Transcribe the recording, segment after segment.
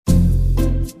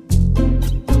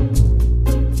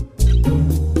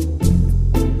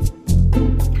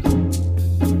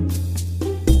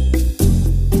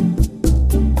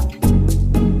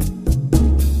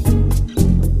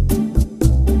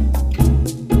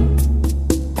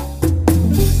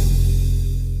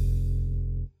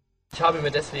ich habe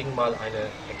mir deswegen mal eine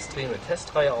extreme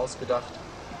Testreihe ausgedacht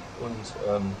und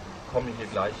komme hier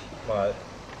gleich mal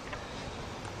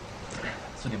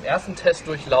zu dem ersten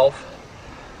Testdurchlauf.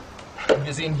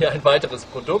 Wir sehen hier ein weiteres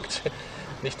Produkt.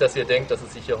 Nicht, dass ihr denkt, dass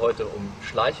es sich hier heute um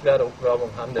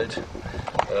Schleichwerbung handelt.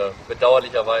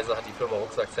 Bedauerlicherweise hat die Firma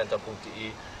rucksackcenter.de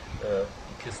die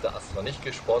Kiste Astra nicht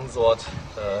gesponsort.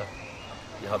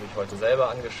 Die habe ich heute selber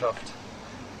angeschafft.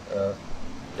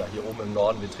 Ja, hier oben im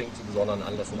Norden, wir trinken zu besonderen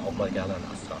Anlässen auch mal gerne ein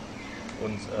Astra.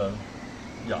 Und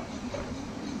ja.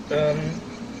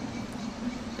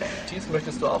 Thies,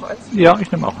 möchtest du auch eins? Ja, ich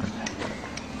nehme auch eins.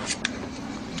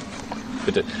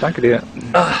 Bitte. Danke dir.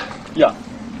 Ja,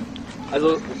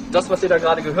 also das, was ihr da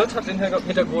gerade gehört habt im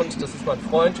Hintergrund, das ist mein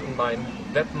Freund und mein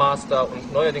Webmaster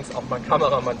und neuerdings auch mein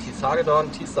Kameramann Thies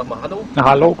Hagedorn. Thies, sag mal Hallo. Na,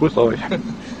 hallo, grüß euch.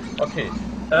 Okay.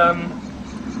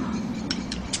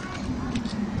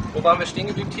 Wo waren wir stehen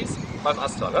geblieben, Thies? Beim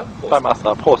Astra, ne? Prost. Beim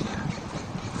Astra, Prost.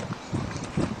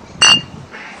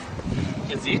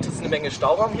 Ihr seht, es ist eine Menge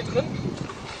Stauraum hier drin,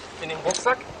 in dem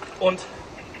Rucksack. Und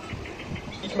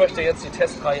ich möchte jetzt die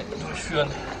Testreihe durchführen.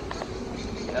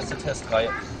 Die erste Testreihe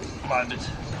mal mit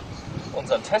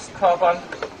unseren Testkörpern.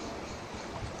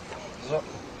 So.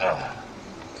 Da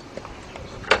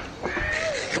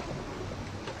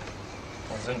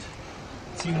sind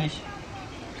ziemlich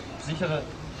sichere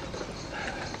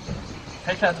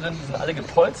Fächer drin, die sind alle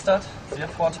gepolstert, sehr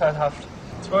vorteilhaft.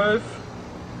 12,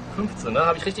 15, ne?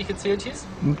 Habe ich richtig gezählt, Thies?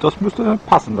 Das müsste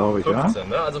passen, glaube ich. 15, Ja?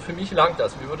 ne? Also für mich langt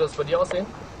das. Wie würde das bei dir aussehen?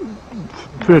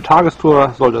 Für eine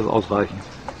Tagestour sollte es ausreichen.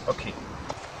 Okay.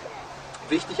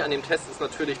 Wichtig an dem Test ist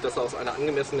natürlich, dass er aus einer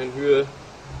angemessenen Höhe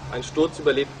einen Sturz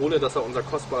überlebt, ohne dass er unser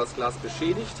kostbares Glas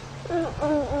beschädigt.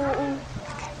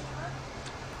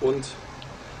 Und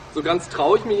so ganz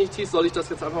traue ich mich nicht, Thies. Soll ich das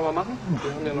jetzt einfach mal machen?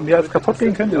 Wir haben ja noch Ja, es kaputt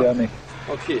gehen könnte ja nicht.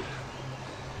 Okay.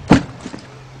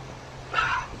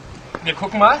 Wir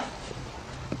gucken mal,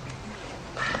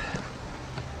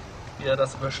 wie er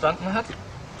das überstanden hat.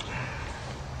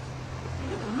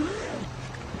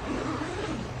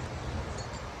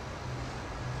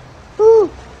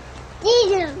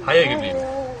 Heil geblieben.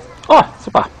 Oh,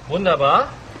 super. Wunderbar.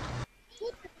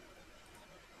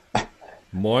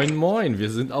 Moin, moin, wir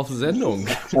sind auf Sendung.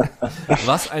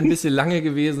 Was ein bisschen lange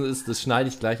gewesen ist, das schneide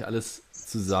ich gleich alles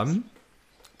zusammen.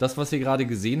 Das, was ihr gerade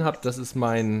gesehen habt, das ist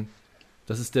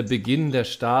der Beginn, der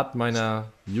Start meiner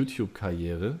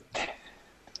YouTube-Karriere.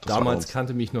 Damals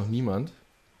kannte mich noch niemand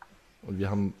und wir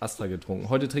haben Astra getrunken.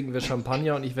 Heute trinken wir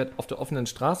Champagner und ich werde auf der offenen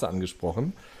Straße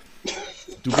angesprochen.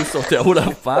 Du bist doch der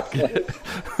Olaf Bartke.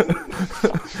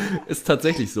 Ist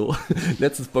tatsächlich so.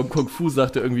 Letztens beim Kung Fu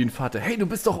sagte irgendwie ein Vater, hey, du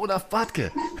bist doch Olaf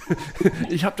Bartke.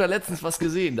 Ich habe da letztens was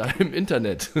gesehen, da im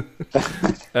Internet.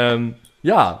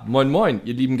 Ja, moin moin,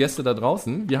 ihr lieben Gäste da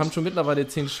draußen. Wir haben schon mittlerweile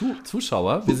 10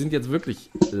 Zuschauer. Wir sind jetzt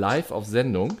wirklich live auf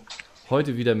Sendung.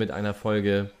 Heute wieder mit einer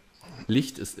Folge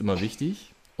Licht ist immer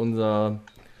wichtig. Unser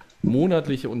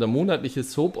monatliche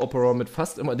Soap Opera mit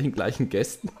fast immer den gleichen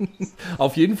Gästen.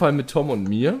 Auf jeden Fall mit Tom und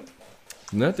mir.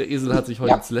 Ne, der Esel hat sich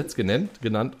heute zuletzt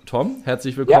genannt. Tom,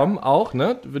 herzlich willkommen auch.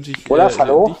 Ne, wünsche ich Olaf,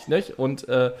 hallo. dich. Nicht? Und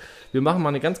wir machen mal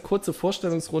eine ganz kurze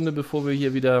Vorstellungsrunde, bevor wir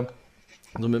hier wieder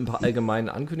so mit ein paar allgemeinen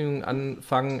Ankündigungen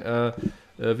anfangen.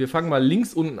 Wir fangen mal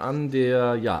links unten an,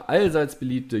 der ja allseits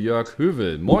beliebte Jörg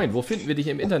Hövel. Moin, wo finden wir dich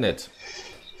im Internet?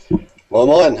 Moin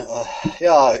Moin.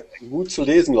 Ja, gut zu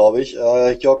lesen, glaube ich.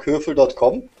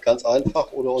 jörghöfel.com, ganz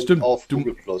einfach, oder Stimmt, auf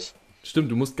Google Plus. Stimmt,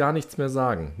 du musst gar nichts mehr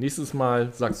sagen. Nächstes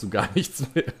Mal sagst du gar nichts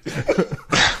mehr.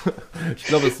 Ich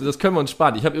glaube, das können wir uns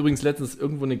sparen. Ich habe übrigens letztens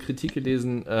irgendwo eine Kritik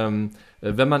gelesen,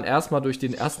 wenn man erstmal durch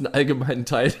den ersten allgemeinen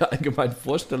Teil der allgemeinen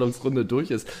Vorstellungsrunde durch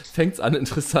ist, fängt es an,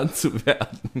 interessant zu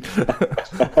werden.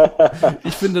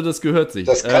 Ich finde, das gehört sich.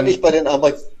 Das kann ich bei den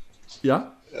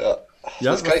Ja?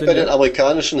 Ja, das kann ich bei den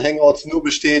amerikanischen Hangouts nur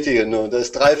bestätigen. Ne? Da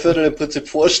ist 3/4 im Prinzip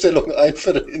Vorstellung,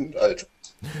 1/4 Inhalt.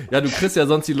 Ja, du kriegst ja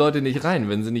sonst die Leute nicht rein,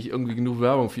 wenn sie nicht irgendwie genug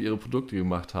Werbung für ihre Produkte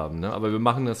gemacht haben. Ne? Aber wir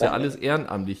machen das ja alles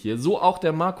ehrenamtlich hier. So auch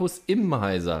der Markus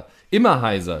Immerheiser.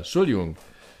 Entschuldigung.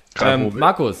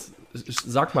 Markus,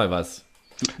 sag mal was.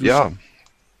 Ja.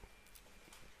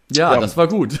 Ja, das war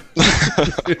gut.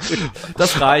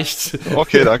 Das reicht.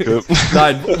 Okay, danke.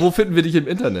 Nein, wo finden wir dich im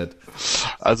Internet?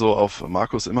 Also auf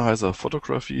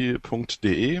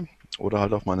markusimmerheiserphotography.de oder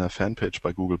halt auf meiner Fanpage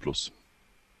bei Google+.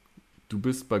 Du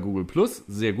bist bei Google+,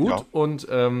 sehr gut. Ja. Und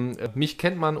mich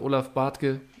kennt man, Olaf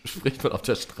Bartke, spricht man auf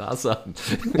der Straße an.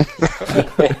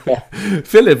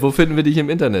 Philipp, wo finden wir dich im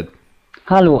Internet?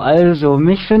 Hallo, also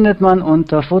mich findet man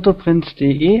unter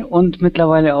photoprinz.de und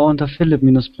mittlerweile auch unter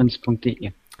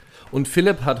philipp-prinz.de. Und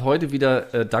Philipp hat heute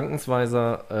wieder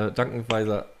dankensweiser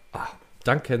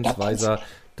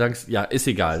Ja, ist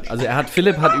egal. Also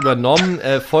Philipp hat übernommen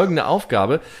folgende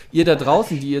Aufgabe. Ihr da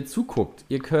draußen, die ihr zuguckt,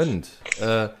 ihr könnt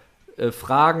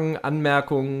Fragen,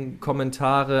 Anmerkungen,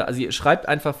 Kommentare, also ihr schreibt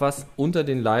einfach was unter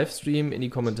den Livestream in die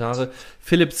Kommentare.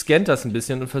 Philipp scannt das ein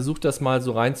bisschen und versucht das mal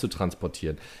so rein zu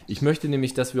transportieren. Ich möchte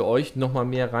nämlich, dass wir euch nochmal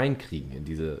mehr reinkriegen in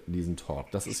diesen Talk.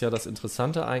 Das ist ja das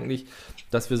Interessante eigentlich,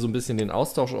 dass wir so ein bisschen den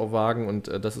Austausch auch wagen und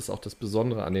das ist auch das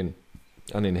Besondere an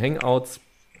den Hangouts.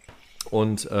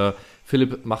 Und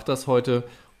Philipp macht das heute.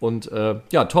 Und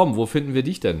Tom, wo finden wir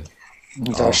dich denn?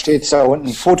 Da steht es da unten,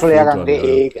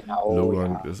 fotolehrgang.de, genau.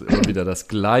 Logan ist immer wieder das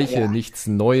Gleiche, nichts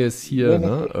Neues hier. Nee.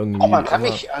 Ne? Irgendwie man kann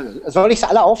nicht, soll ich es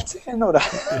alle aufzählen, oder?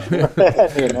 Nee,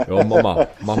 ne? Ja,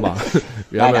 mach mal.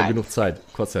 Wir haben ja genug Zeit,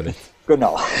 kostet ja nichts.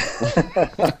 Genau.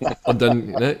 Und dann,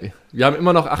 ne, wir haben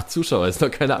immer noch 8 Zuschauer, ist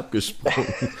noch keiner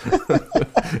abgesprungen.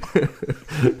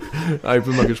 Ich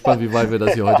bin mal gespannt, wie weit wir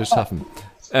das hier heute schaffen.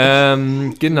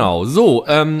 Genau, so,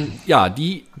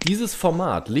 dieses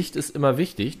Format, Licht ist immer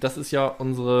wichtig, das ist ja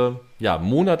unsere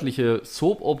monatliche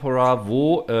Soap-Opera,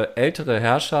 wo ältere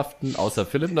Herrschaften, außer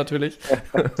Philipp natürlich,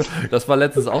 das war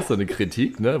letztens auch so eine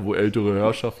Kritik, ne, wo ältere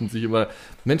Herrschaften sich immer,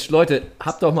 Mensch Leute,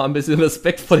 habt doch mal ein bisschen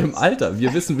Respekt vor dem Alter,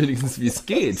 wir wissen wenigstens, wie es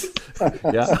geht.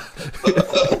 Ja.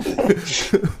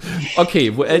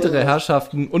 Okay, wo ältere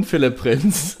Herrschaften und Philipp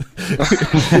Prinz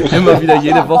immer wieder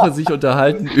jede Woche sich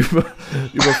unterhalten über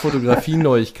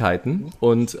Fotografie-Neuigkeiten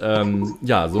und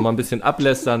so mal ein bisschen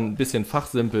ablästern, ein bisschen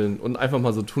fachsimpeln und einfach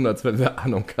mal so tun, als wenn wir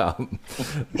Ahnung haben.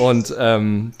 Und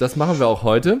das machen wir auch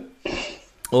heute.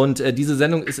 Und diese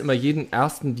Sendung ist immer jeden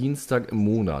ersten Dienstag im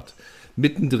Monat.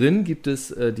 Mittendrin gibt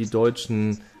es die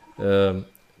deutschen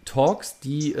Talks,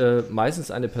 die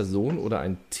meistens eine Person oder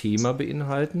ein Thema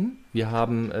beinhalten. Wir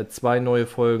haben 2 neue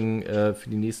Folgen für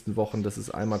die nächsten Wochen. Das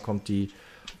ist einmal kommt die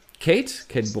Kate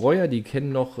Breuer, die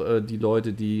kennen noch die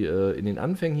Leute, die in den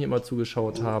Anfängen hier immer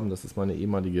zugeschaut haben. Das ist meine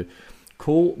ehemalige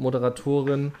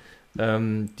Co-Moderatorin,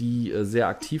 die sehr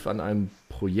aktiv an einem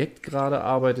Projekt gerade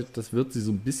arbeitet. Das wird sie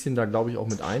so ein bisschen da, glaube ich, auch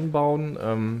mit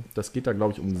einbauen. Das geht da,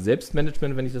 glaube ich, um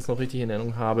Selbstmanagement, wenn ich das noch richtig in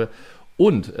Erinnerung habe.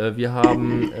 Und wir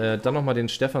haben dann nochmal den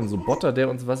Stefan Sobotta, der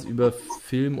uns was über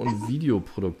Film- und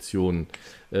Videoproduktion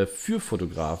für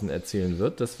Fotografen erzählen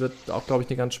wird. Das wird auch, glaube ich,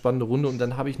 eine ganz spannende Runde. Und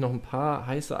dann habe ich noch ein paar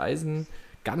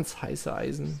ganz heiße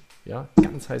Eisen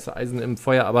im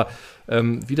Feuer. Aber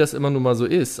wie das immer nun mal so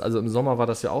ist, also im Sommer war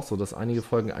das ja auch so, dass einige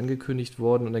Folgen angekündigt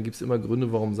wurden und dann gibt es immer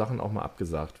Gründe, warum Sachen auch mal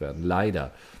abgesagt werden.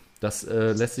 Leider. Das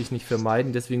lässt sich nicht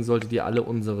vermeiden. Deswegen solltet ihr alle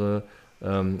unseren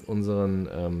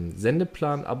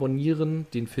Sendeplan abonnieren.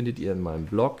 Den findet ihr in meinem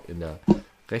Blog in der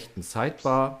rechten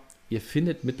Sidebar. Ihr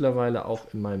findet mittlerweile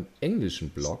auch in meinem englischen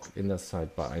Blog in der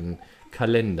Sidebar einen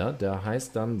Kalender, der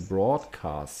heißt dann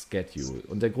Broadcast Schedule.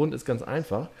 Und der Grund ist ganz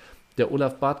einfach. Der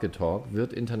Olaf Bartke Talk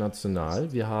wird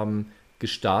international. Wir haben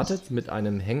gestartet mit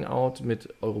einem Hangout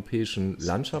mit europäischen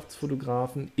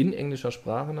Landschaftsfotografen in englischer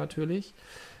Sprache natürlich.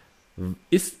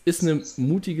 Ist eine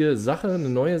mutige Sache, eine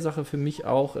neue Sache für mich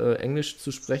auch, Englisch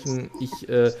zu sprechen. Ich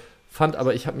fand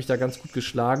aber, ich habe mich da ganz gut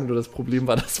geschlagen. Nur das Problem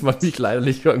war, dass man mich leider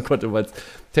nicht hören konnte, weil es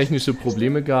technische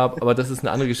Probleme gab. Aber das ist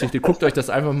eine andere Geschichte. Guckt euch das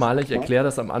einfach mal an. Ich erkläre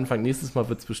das am Anfang. Nächstes Mal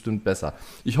wird es bestimmt besser.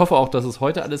 Ich hoffe auch, dass es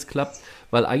heute alles klappt,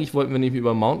 weil eigentlich wollten wir nämlich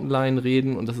über Mountain Lion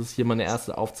reden und das ist hier meine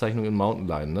erste Aufzeichnung in Mountain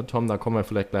Lion. Ne? Tom, da kommen wir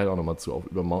vielleicht gleich auch nochmal zu, auch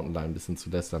über Mountain Lion ein bisschen zu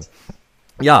lästern.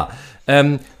 Ja,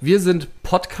 wir sind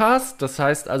Podcast, das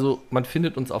heißt also, man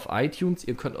findet uns auf iTunes.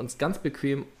 Ihr könnt uns ganz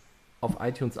bequem auf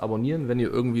iTunes abonnieren, wenn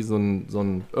ihr irgendwie so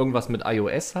ein irgendwas mit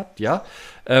iOS habt, ja.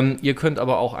 Ihr könnt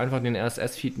aber auch einfach den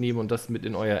RSS-Feed nehmen und das mit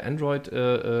in euer Android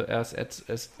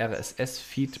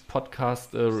RSS-Feed, Podcast,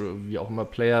 wie auch immer,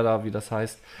 Player da, wie das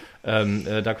heißt.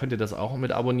 Da könnt ihr das auch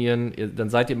mit abonnieren. Dann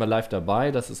seid ihr immer live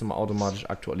dabei, das ist immer automatisch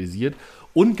aktualisiert.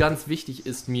 Und ganz wichtig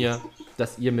ist mir,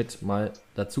 dass ihr mit mal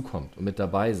dazukommt und mit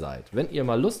dabei seid. Wenn ihr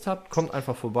mal Lust habt, kommt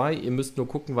einfach vorbei. Ihr müsst nur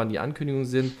gucken, wann die Ankündigungen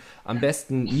sind. Am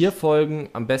besten mir folgen,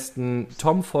 am besten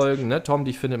Tom folgen. Ne? Tom,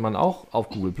 dich findet man auch auf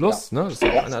Google+. Ne? Das ist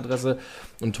auch eine Adresse.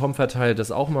 Und Tom verteilt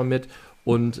das auch mal mit.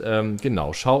 Und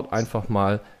genau, schaut einfach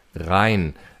mal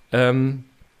rein.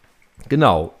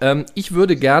 Genau, ich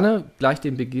würde gerne gleich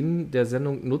den Beginn der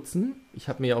Sendung nutzen. Ich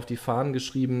habe mir auf die Fahnen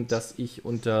geschrieben, dass ich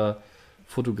unter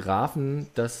Fotografen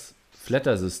das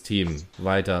Flatter-System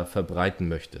weiter verbreiten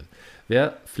möchte.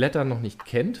 Wer Flatter noch nicht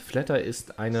kennt, Flatter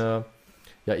ist eine,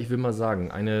 ja, ich will mal sagen,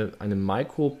 eine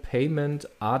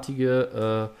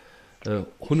Micro-Payment-artige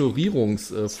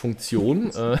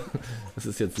Honorierungsfunktion. Das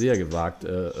ist jetzt sehr gewagt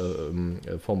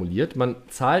formuliert. Man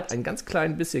zahlt ein ganz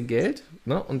klein bisschen Geld,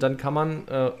 ne, und dann kann man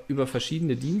über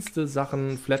verschiedene Dienste,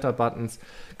 Sachen, Flatter-Buttons,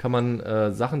 kann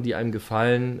man Sachen, die einem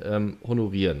gefallen,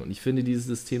 honorieren. Und ich finde dieses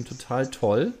System total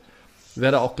toll.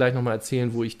 Werde auch gleich nochmal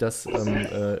erzählen, wo ich das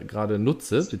gerade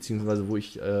nutze, beziehungsweise wo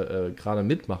ich gerade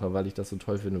mitmache, weil ich das so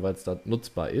toll finde, weil es da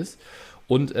nutzbar ist.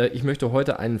 Und ich möchte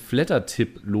heute einen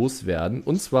Flatter-Tipp loswerden.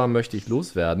 Und zwar möchte ich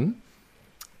loswerden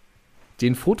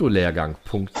den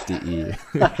Fotolehrgang.de.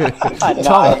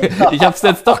 Toll, ich habe es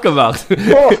jetzt doch gemacht.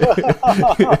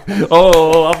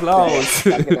 Oh, Applaus.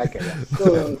 Danke.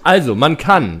 Also, man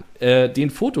kann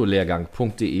den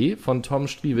Fotolehrgang.de von Tom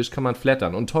Striewisch kann man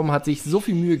flattern. Und Tom hat sich so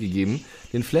viel Mühe gegeben,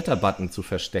 den Flatter-Button zu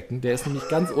verstecken. Der ist nämlich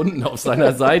ganz unten auf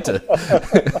seiner Seite.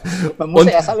 Man muss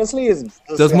erst alles lesen.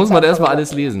 Das muss man erstmal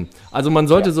alles lesen. Also man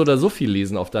sollte so oder so viel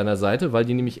lesen auf deiner Seite, weil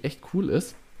die nämlich echt cool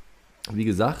ist. Wie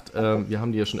gesagt, wir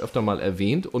haben die ja schon öfter mal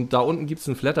erwähnt und da unten gibt es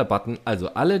einen Flatter-Button. Also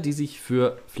alle, die sich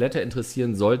für Flatter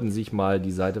interessieren, sollten sich mal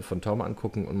die Seite von Tom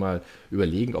angucken und mal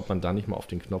überlegen, ob man da nicht mal auf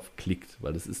den Knopf klickt,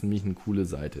 weil das ist nämlich eine coole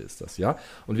Seite, ist das, ja.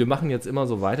 Und wir machen jetzt immer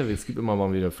so weiter, es gibt immer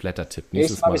mal wieder einen Flatter-Tipp.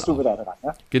 Nächstes Mal bist du wieder dran,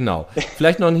 ne? Genau.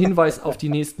 Vielleicht noch ein Hinweis auf die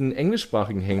nächsten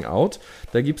englischsprachigen Hangout.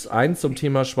 Da gibt es einen zum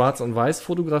Thema Schwarz- und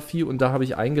Weiß-Fotografie und da habe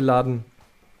ich eingeladen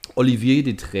Olivier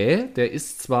Detré, der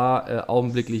ist zwar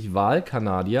augenblicklich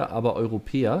Wahlkanadier, aber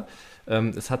Europäer.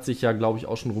 Es hat sich ja, glaube ich,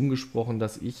 auch schon rumgesprochen,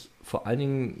 dass ich vor allen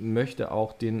Dingen möchte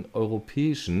auch den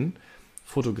europäischen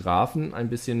Fotografen ein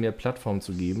bisschen mehr Plattform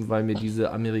zu geben, weil mir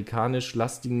diese amerikanisch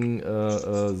lastigen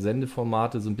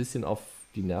Sendeformate so ein bisschen auf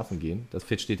die Nerven gehen. Das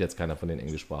versteht jetzt keiner von den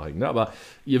englischsprachigen, ne? Aber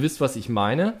ihr wisst, was ich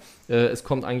meine. Es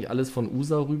kommt eigentlich alles von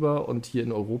USA rüber und hier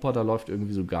in Europa, da läuft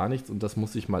irgendwie so gar nichts und das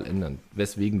muss sich mal ändern.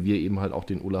 Weswegen wir eben halt auch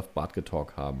den Olaf Bartke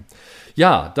Talk haben.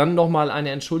 Ja, dann nochmal eine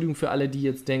Entschuldigung für alle, die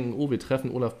jetzt denken, oh, wir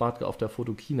treffen Olaf Bartke auf der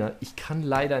Fotokina. Ich kann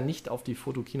leider nicht auf die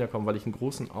Fotokina kommen, weil ich einen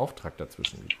großen Auftrag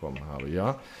dazwischen bekommen habe,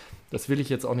 ja. Das will ich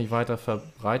jetzt auch nicht weiter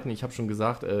verbreiten. Ich habe schon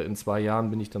gesagt, in 2 Jahren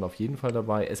bin ich dann auf jeden Fall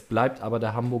dabei. Es bleibt aber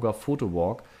der Hamburger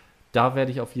Fotowalk. Da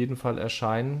werde ich auf jeden Fall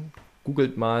erscheinen.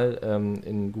 Googelt mal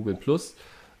in Google Plus.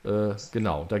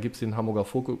 Genau, da gibt es den Hamburger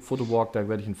Fotowalk. Da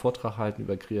werde ich einen Vortrag halten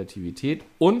über Kreativität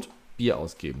und Bier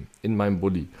ausgeben in meinem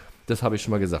Bulli. Das habe ich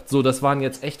schon mal gesagt. So, das waren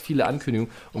jetzt echt viele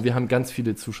Ankündigungen und wir haben ganz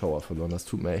viele Zuschauer verloren. Das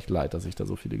tut mir echt leid, dass ich da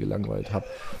so viele gelangweilt habe.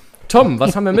 Tom,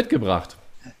 was haben wir mitgebracht?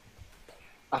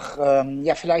 Ach,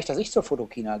 ja, vielleicht, dass ich zur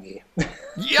Fotokina gehe.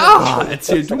 Ja,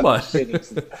 erzähl du mal.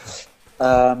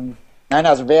 Nein,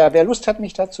 also wer Lust hat,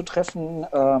 mich da zu treffen,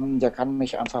 der kann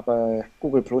mich einfach bei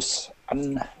Google Plus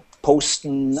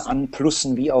anposten,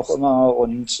 anplussen, wie auch immer.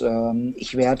 Und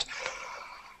ich werde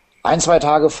 1-2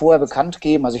 Tage vorher bekannt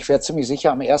geben. Also ich werde ziemlich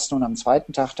sicher am 1. und am 2.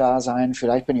 Tag da sein.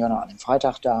 Vielleicht bin ich auch noch an dem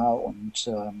Freitag da. Und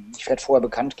ich werde vorher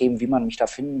bekannt geben, wie man mich da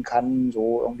finden kann,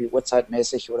 so irgendwie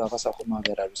uhrzeitmäßig oder was auch immer,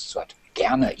 wer da Lust zu hat.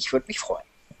 Gerne, ich würde mich freuen.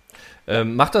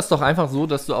 Mach das doch einfach so,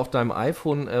 dass du auf deinem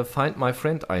iPhone Find My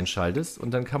Friend einschaltest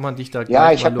und dann kann man dich da ja,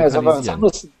 gleich ich habe mir sogar was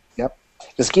anderes. Ja,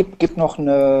 es gibt noch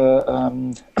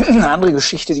eine andere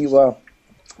Geschichte, die über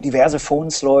diverse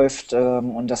Phones läuft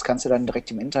und das kannst du dann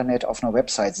direkt im Internet auf einer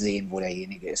Website sehen, wo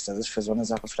derjenige ist. Das ist für so eine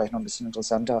Sache vielleicht noch ein bisschen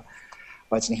interessanter,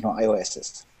 weil es nicht nur iOS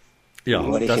ist. Ja,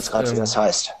 ich jetzt gerade, wie das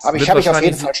heißt. Aber habe ich auf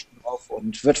jeden Fall schon drauf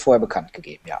und wird vorher bekannt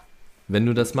gegeben, ja. Wenn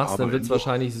du das machst, dann wird es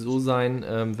wahrscheinlich so sein,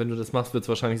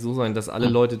 dass alle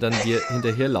Leute dann dir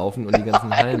hinterherlaufen und die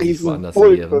ganzen Hallen sich woanders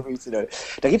leeren.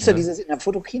 Da gibt es ja dieses, in der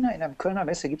Fotokina, in der Kölner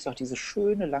Messe gibt es auch dieses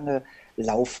schöne lange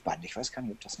Laufband. Ich weiß gar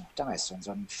nicht, ob das noch da ist,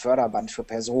 so ein Förderband für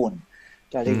Personen.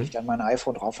 Da lege ich dann mein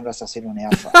iPhone drauf und lasse das hin und her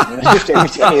fahren.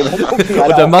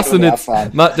 Und dann machst du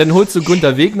dann holst du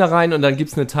Gunter Wegner rein und dann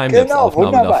gibt es eine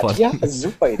Timelapse-Aufnahme davon. Ja,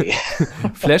 super Idee.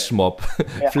 Flashmob.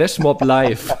 Ja. Flashmob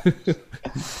live.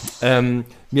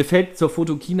 Mir fällt zur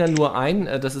Fotokina nur ein,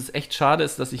 dass es echt schade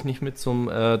ist, dass ich nicht mit zum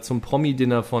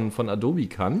Promi-Dinner von Adobe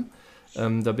kann.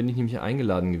 Da bin ich nämlich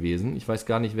eingeladen gewesen. Ich weiß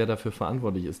gar nicht, wer dafür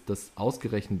verantwortlich ist, dass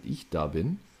ausgerechnet ich da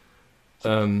bin.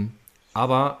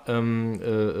 Aber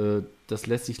das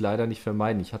lässt sich leider nicht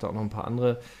vermeiden. Ich hatte auch noch ein paar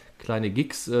andere kleine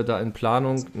Gigs da in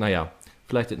Planung. Naja,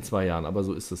 vielleicht in 2 Jahren, aber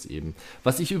so ist es eben.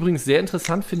 Was ich übrigens sehr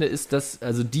interessant finde, ist, dass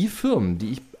also die Firmen,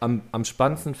 die ich am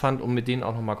spannendsten fand, um mit denen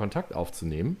auch nochmal Kontakt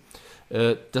aufzunehmen,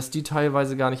 dass die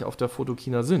teilweise gar nicht auf der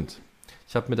Fotokina sind.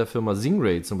 Ich habe mit der Firma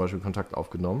Singray zum Beispiel Kontakt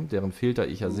aufgenommen, deren Filter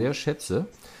ich ja sehr schätze.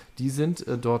 Die sind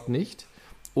dort nicht.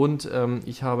 Und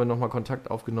ich habe nochmal Kontakt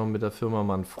aufgenommen mit der Firma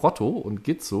Manfrotto und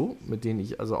Gizzo, mit denen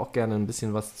ich also auch gerne ein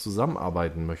bisschen was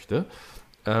zusammenarbeiten möchte.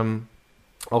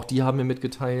 Auch die haben mir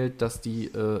mitgeteilt, dass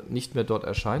die nicht mehr dort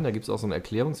erscheinen. Da gibt es auch so ein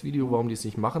Erklärungsvideo, warum die es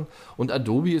nicht machen. Und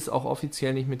Adobe ist auch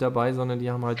offiziell nicht mit dabei, sondern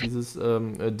die haben halt dieses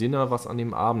Dinner, was an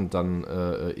dem Abend dann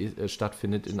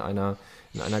stattfindet in einer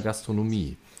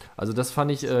Gastronomie. Also das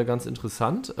fand ich ganz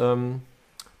interessant. Tom,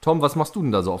 was machst du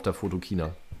denn da so auf der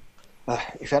Fotokina?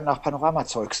 Ich werde nach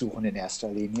Panoramazeug suchen in erster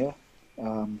Linie.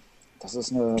 Das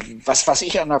ist was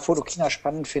ich an der Photokina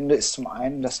spannend finde, ist zum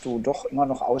einen, dass du doch immer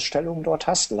noch Ausstellungen dort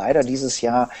hast. Leider dieses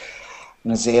Jahr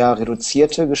eine sehr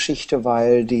reduzierte Geschichte,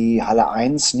 weil die Halle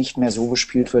 1 nicht mehr so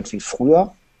bespielt wird wie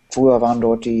früher. Früher waren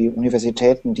dort die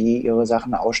Universitäten, die ihre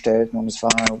Sachen ausstellten, und es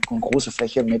war eine große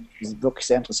Fläche mit wirklich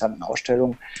sehr interessanten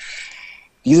Ausstellungen.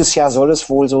 Dieses Jahr soll es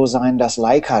wohl so sein, dass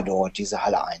Leica dort diese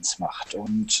Halle 1 macht,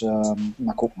 und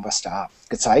mal gucken, was da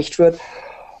gezeigt wird.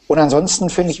 Und ansonsten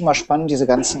finde ich immer spannend diese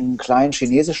ganzen kleinen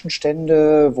chinesischen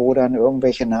Stände, wo dann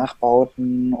irgendwelche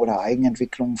Nachbauten oder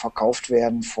Eigenentwicklungen verkauft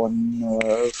werden, von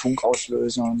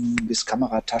Funkauslösern bis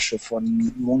Kameratasche,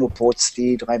 von Monopods,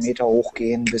 die 3 Meter hoch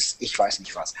gehen, bis ich weiß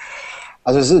nicht was.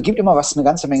 Also es gibt immer eine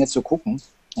ganze Menge zu gucken.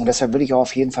 Und deshalb will ich auch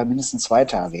auf jeden Fall mindestens 2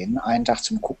 Tage hin. Einen Tag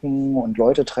zum Gucken und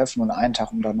Leute treffen und einen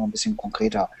Tag, um dann noch ein bisschen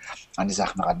konkreter an die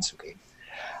Sachen ranzugehen.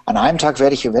 An einem Tag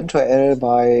werde ich eventuell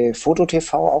bei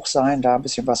FotoTV auch sein, da ein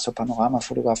bisschen was zur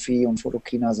Panoramafotografie und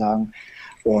Photokina sagen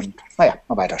und naja,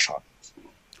 mal weiterschauen.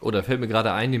 Oh, da fällt mir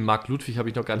gerade ein, dem Marc Ludwig habe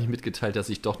ich noch gar nicht mitgeteilt, dass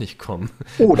ich doch nicht komme.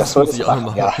 Oh, das sollte ich auch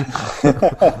noch machen.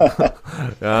 Ja.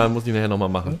 Ja, muss ich nachher nochmal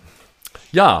machen.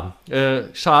 Ja,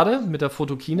 schade mit der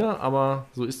Photokina, aber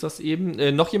so ist das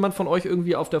eben. Noch jemand von euch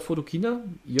irgendwie auf der Photokina?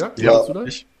 Jörg, Ja, bist du da?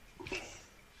 Ich,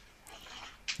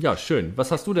 Ja, schön.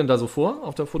 Was hast du denn da so vor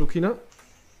auf der Photokina?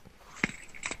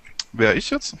 wer ich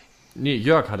jetzt? Nee,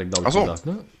 Jörg hatte, glaube ich, Ach so. gesagt,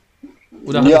 ne?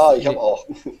 Oder Ja, hattest- ich habe auch.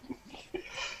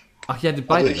 Ach ja,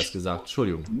 beide Also ich- das gesagt.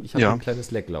 Entschuldigung. Ich hatte Ja. ein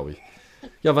kleines Leck, glaube ich.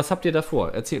 Ja, was habt ihr da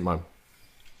vor? Erzählt mal.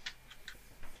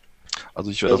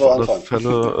 Also ich werde Wer auf soll alle anfangen?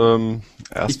 Fälle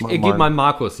erstmal Ich gebe mal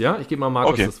Markus, ja? Ich gebe mal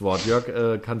Markus Okay. das Wort.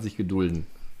 Jörg kann sich gedulden.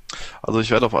 Also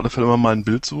ich werde auf alle Fälle mal mein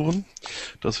Bild suchen.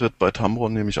 Das wird bei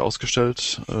Tamron nämlich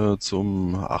ausgestellt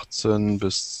zum 18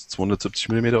 bis 270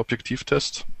 mm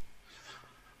Objektivtest.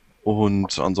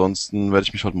 Und ansonsten werde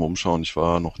ich mich halt mal umschauen. Ich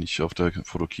war noch nicht auf der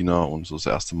Photokina und so das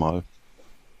erste Mal.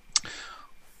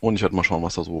 Und ich werde mal schauen,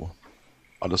 was da so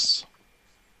alles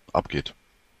abgeht.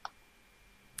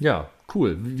 Ja,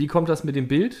 cool. Wie kommt das mit dem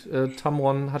Bild?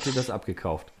 Tamron hat dir das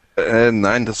abgekauft.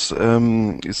 Nein, das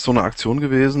ist so eine Aktion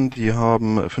gewesen. Die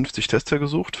haben 50 Tester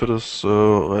gesucht für das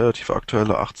relativ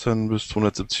aktuelle 18 bis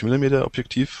 270 mm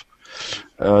Objektiv.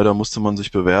 Da musste man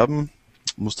sich bewerben,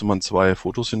 musste man 2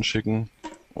 Fotos hinschicken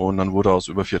und dann wurde aus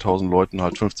über 4000 Leuten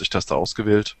halt 50 Tester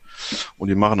ausgewählt. Und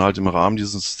die machen halt im Rahmen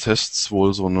dieses Tests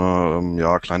wohl so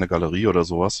eine kleine Galerie oder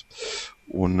sowas.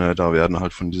 Und da werden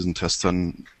halt von diesen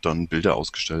Testern dann Bilder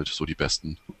ausgestellt, so die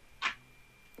besten.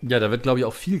 Ja, da wird, glaube ich,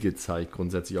 auch viel gezeigt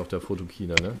grundsätzlich auf der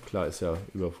Photokina, ne? Klar, ist ja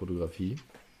über Fotografie.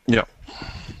 Ja.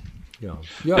 Ja,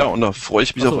 Ja, und da freue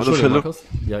ich mich Achso, auf alle Entschuldigung, Fälle.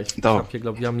 Markus. Ja, ich Da. habe hier,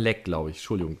 glaube ich, wir haben ein Leck, glaube ich.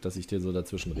 Entschuldigung, dass ich dir so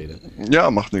dazwischen rede.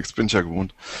 Ja, macht nichts, bin ich ja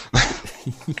gewohnt.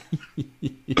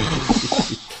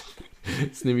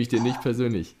 Das nehme ich dir nicht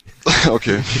persönlich.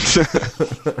 Okay.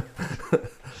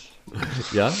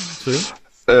 Ja, schön.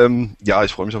 Ja,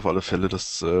 ich freue mich auf alle Fälle,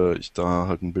 dass ich da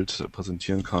halt ein Bild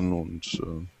präsentieren kann und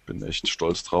bin echt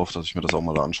stolz drauf, dass ich mir das auch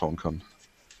mal anschauen kann.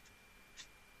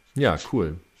 Ja,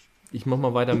 cool. Ich mache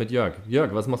mal weiter mit Jörg.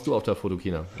 Jörg, was machst du auf der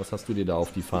Photokina? Was hast du dir da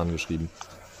auf die Fahnen geschrieben?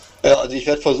 Ja, also ich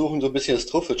werde versuchen, so ein bisschen das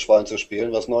Trüffelschwein zu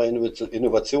spielen, was neue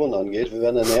Innovationen angeht. Wir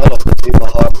werden dann näher noch ein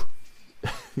Thema haben.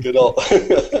 Genau.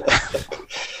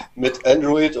 Mit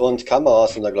Android und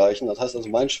Kameras und dergleichen. Das heißt also,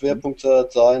 mein Schwerpunkt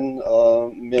wird sein,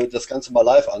 mir das Ganze mal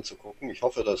live anzugucken. Ich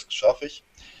hoffe, das schaffe ich.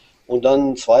 Und dann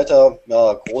ein zweiter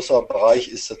großer Bereich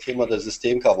ist das Thema der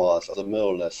Systemkameras, also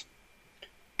Mirrorless.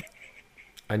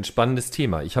 Ein spannendes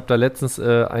Thema. Ich habe da letztens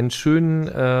einen schönen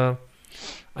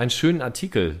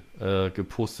Artikel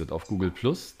gepostet auf Google+,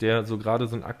 der so gerade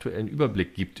so einen aktuellen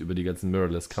Überblick gibt über die ganzen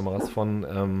Mirrorless-Kameras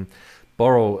von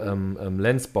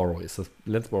Lensborrow ist das,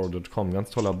 lensborrow.com, ganz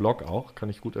toller Blog auch, kann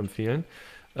ich gut empfehlen.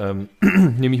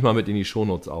 Nehme ich mal mit in die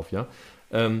Shownotes auf, ja.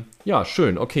 Ja,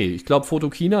 schön, okay. Ich glaube,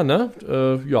 Photokina, ne?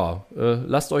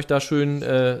 Lasst euch da schön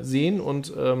sehen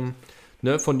und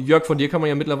ne, von Jörg, von dir kann man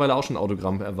ja mittlerweile auch schon ein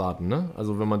Autogramm erwarten, ne?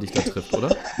 Also wenn man dich da trifft, oder?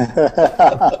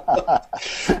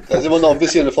 Da sind wir noch ein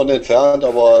bisschen von entfernt,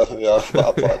 aber ja, mal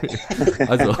abwarten.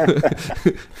 Also,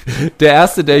 der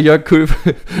Erste, der Jörg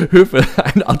Höfel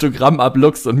ein Autogramm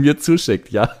abluchst und mir zuschickt,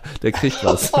 ja, der kriegt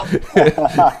was.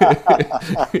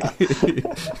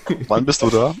 Wann bist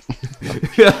du da?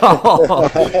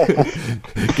 Ja.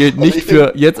 Gilt nicht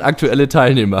für jetzt aktuelle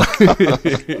Teilnehmer.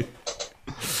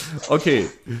 Okay.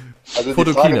 Also die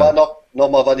Photokina. Frage war noch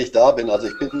mal, wann ich da bin. Also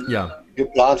ich bin Ja.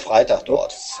 geplant Freitag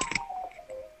dort.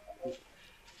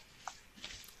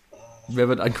 Wer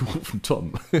wird angerufen?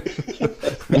 Tom.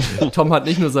 Tom hat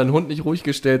nicht nur seinen Hund nicht ruhig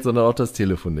gestellt, sondern auch das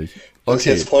Telefon nicht. Das ist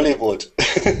jetzt Hollywood.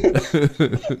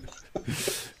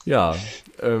 Ja,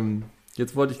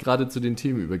 jetzt wollte ich gerade zu den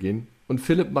Themen übergehen. Und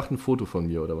Philipp macht ein Foto von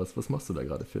mir, oder was? Was machst du da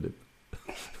gerade, Philipp?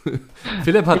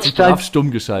 Philipp hat sich brav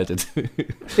stumm geschaltet.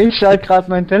 Ich schalte gerade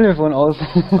mein Telefon aus.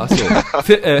 Achso.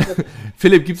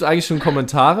 Philipp, gibt es eigentlich schon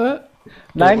Kommentare?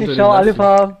 Nein, Unter ich den schaue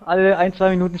Livestream? alle 1-2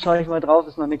 Minuten schaue ich mal drauf,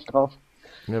 ist noch nichts drauf.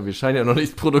 Ja, wir scheinen ja noch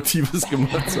nichts Produktives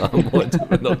gemacht zu haben heute,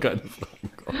 wenn noch keine Fragen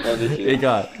kommen.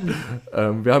 Egal.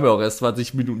 Wir haben ja auch erst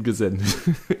 20 Minuten gesendet.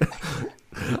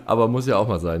 Aber muss ja auch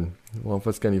mal sein. Ich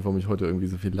weiß gar nicht, warum ich heute irgendwie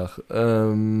so viel lache.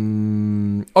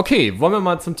 Okay, wollen wir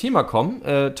mal zum Thema kommen?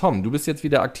 Tom, du bist jetzt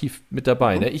wieder aktiv mit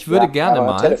dabei. Ne? Ich würde gerne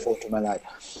mal... Telefon, tut mir leid.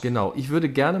 Genau, ich würde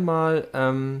gerne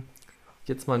mal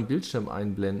jetzt mal einen Bildschirm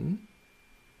einblenden.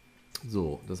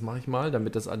 So, das mache ich mal,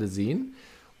 damit das alle sehen.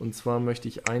 Und zwar möchte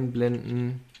ich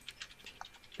einblenden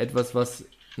etwas, was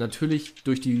natürlich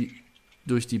durch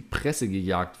die Presse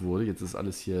gejagt wurde. Jetzt ist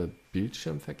alles hier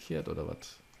bildschirmverkehrt oder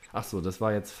was? Ach so, das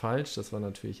war jetzt falsch. Das war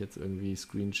natürlich jetzt irgendwie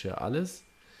Screenshare alles.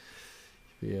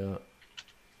 Ich will ja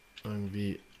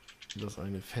irgendwie das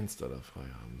eine Fenster da frei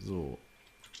haben. So.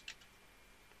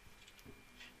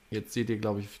 Jetzt seht ihr,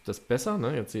 glaube ich, das besser,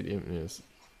 ne? Jetzt seht ihr,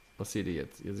 was seht ihr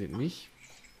jetzt? Ihr seht mich.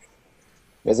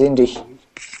 Wir sehen dich.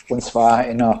 Und zwar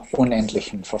in einer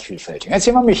unendlichen Vervielfältigung. Jetzt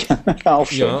sehen wir mich. Auch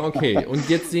schön. Ja, okay. Und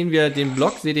jetzt sehen wir den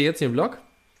Blog. Seht ihr jetzt den Blog?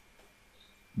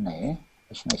 Nee,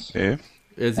 ich nicht. Nee.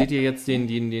 Seht ihr jetzt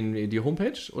die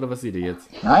Homepage oder was seht ihr jetzt?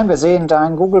 Nein, wir sehen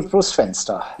dein Google Plus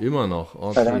Fenster. Immer noch.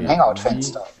 Okay. Dein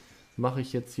Hangout-Fenster. Wie mache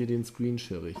ich jetzt hier den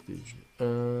Screenshare richtig?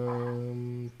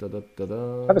 Da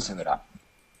bist du wieder.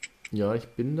 Ja, ich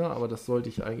bin da, aber das sollte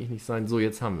ich eigentlich nicht sein. So,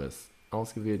 jetzt haben wir es.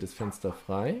 Ausgewähltes Fenster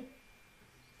frei.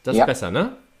 Das ist besser,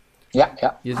 ne? Ja,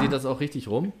 ja. Ihr seht das auch richtig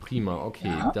rum? Prima, okay.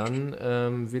 Ja.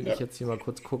 Dann will ich jetzt hier mal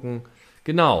kurz gucken.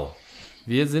 Genau.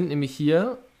 Wir sind nämlich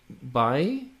hier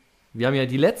wir haben ja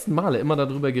die letzten Male immer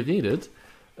darüber geredet,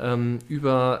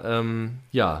 über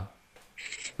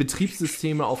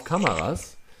Betriebssysteme auf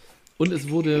Kameras. Und es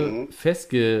wurde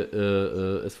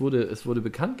es wurde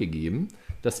bekannt gegeben,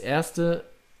 das erste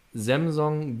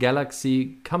Samsung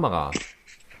Galaxy Kamera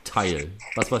Teil,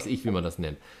 was weiß ich, wie man das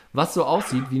nennt, was so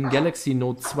aussieht wie ein Galaxy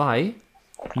Note 2,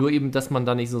 nur eben, dass man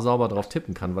da nicht so sauber drauf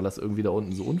tippen kann, weil das irgendwie da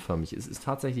unten so unförmig ist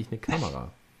tatsächlich eine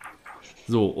Kamera.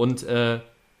 So, und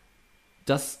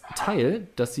das Teil,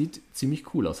 das sieht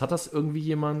ziemlich cool aus. Hat das irgendwie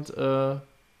jemand mal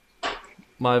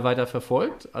weiter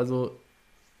verfolgt? Also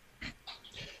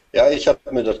Ja, ich habe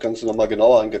mir das Ganze nochmal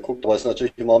genauer angeguckt, aber es ist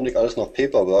natürlich im Augenblick alles noch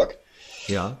Paperwork.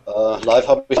 ja, Live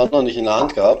habe ich das noch nicht in der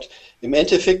Hand gehabt. Im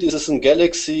Endeffekt ist es ein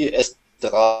Galaxy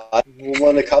S3, wo man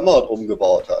eine Kamera drum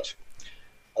gebaut hat.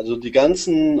 Also die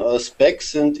ganzen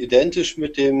Specs sind identisch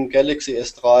mit dem Galaxy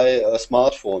S3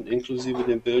 Smartphone, inklusive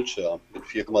dem Bildschirm mit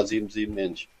 4,77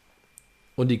 Inch.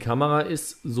 und die Kamera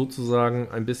ist sozusagen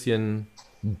ein bisschen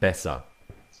besser.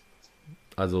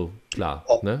 Also klar,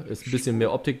 ne? Ist ein bisschen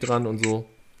mehr Optik dran und so.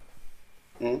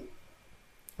 Hm?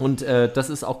 Und das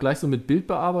ist auch gleich so mit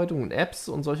Bildbearbeitung und Apps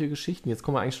und solche Geschichten. Jetzt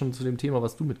kommen wir eigentlich schon zu dem Thema,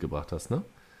 was du mitgebracht hast, ne?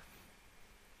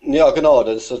 Ja, genau,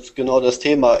 das ist genau das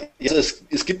Thema.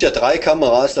 Es gibt ja 3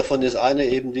 Kameras, davon ist eine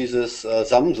eben dieses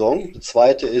Samsung, die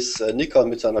zweite ist Nikon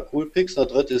mit seiner Coolpix, der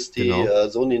dritte ist die Genau.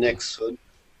 Sony Nex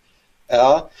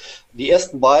 5R. Die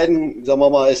ersten beiden, sagen wir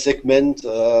mal, ist Segment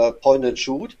Point and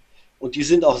Shoot und die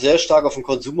sind auch sehr stark auf den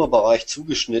Consumer-Bereich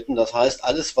zugeschnitten. Das heißt,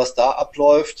 alles, was da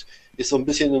abläuft, ist so ein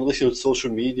bisschen in Richtung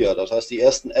Social Media. Das heißt, die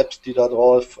ersten Apps, die da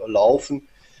drauf laufen,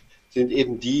 sind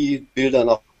eben die Bilder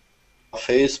nach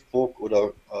Facebook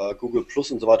oder Google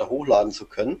Plus und so weiter hochladen zu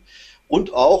können.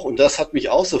 Und auch, und das hat mich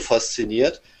auch so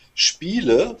fasziniert,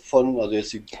 Spiele also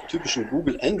jetzt die typischen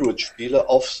Google Android-Spiele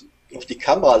auf die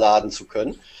Kamera laden zu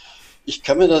können. Ich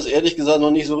kann mir das ehrlich gesagt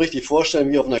noch nicht so richtig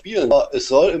vorstellen, wie auf einer Spielen. Es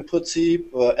soll im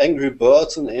Prinzip Angry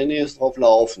Birds und ähnliches drauf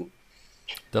laufen.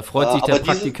 Da freut sich der aber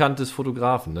Praktikant des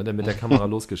Fotografen, ne, der mit der Kamera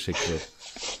losgeschickt wird.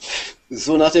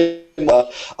 So nach dem,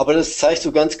 aber das zeigt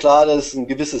so ganz klar, dass ein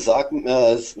gewisses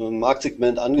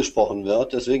Marktsegment angesprochen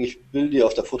wird. Deswegen, ich will die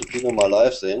auf der Fotokino mal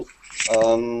live sehen.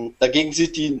 Dagegen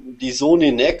sieht die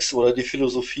Sony Nex oder die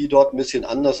Philosophie dort ein bisschen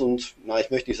anders und,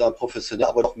 ich möchte nicht sagen professionell,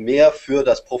 aber doch mehr für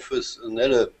das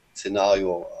professionelle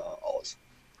Szenario aus.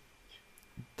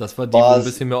 Das war die, wo ein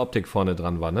bisschen mehr Optik vorne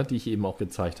dran war, ne, die ich eben auch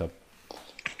gezeigt habe.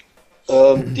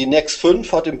 Die Nex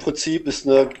 5 hat im Prinzip ist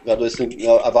eine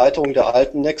Erweiterung der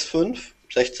alten Nex 5,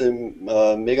 16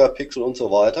 Megapixel und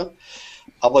so weiter.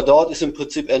 Aber dort ist im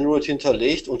Prinzip Android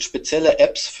hinterlegt und spezielle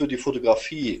Apps für die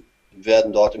Fotografie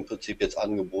werden dort im Prinzip jetzt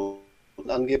angeboten.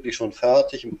 Angeblich schon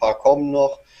fertig, ein paar kommen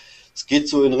noch. Es geht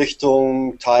so in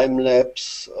Richtung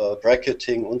Timelapse,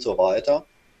 Bracketing und so weiter.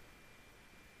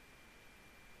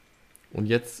 Und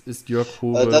jetzt ist Jörg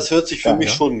Hove... Das hört sich für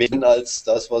mich schon mehr an als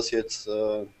das, was jetzt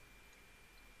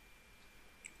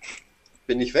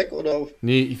Bin ich weg oder?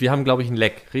 Nee, wir haben, glaube ich, ein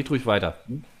Leck. Red ruhig weiter.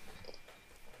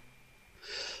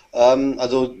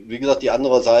 Also, wie gesagt, die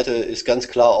andere Seite ist ganz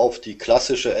klar auf die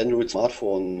klassische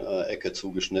Android-Smartphone-Ecke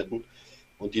zugeschnitten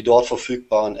und die dort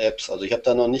verfügbaren Apps. Also, ich habe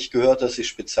da noch nicht gehört, dass sie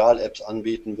Spezial-Apps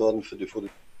anbieten würden für die Foto.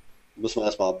 Müssen wir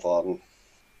erstmal abwarten.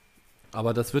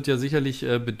 Aber das wird ja sicherlich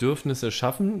Bedürfnisse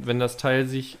schaffen, wenn das Teil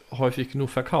sich häufig genug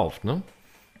verkauft, ne?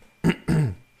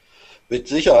 Mit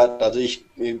Sicherheit. Also, ich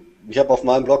habe auf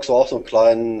meinem Blog so auch so einen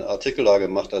kleinen Artikel da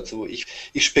gemacht dazu. Ich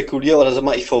spekuliere, oder sag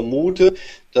mal, ich vermute,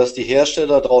 dass die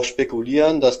Hersteller darauf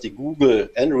spekulieren, dass die Google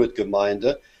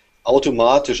Android-Gemeinde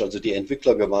automatisch, also die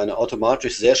Entwicklergemeinde,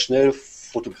 automatisch sehr schnell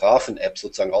Fotografen-Apps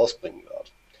sozusagen rausbringen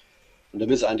wird. Und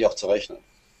damit ist eigentlich auch zu rechnen.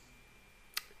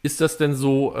 Ist das denn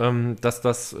so,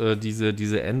 dass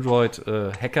diese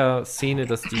Android-Hacker-Szene,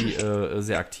 dass die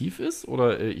sehr aktiv ist?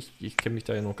 Oder ich kenne mich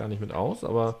da ja noch gar nicht mit aus,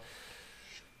 aber...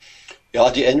 Ja,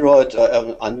 die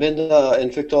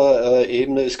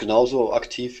Android-Anwender-Entwickler-Ebene ist genauso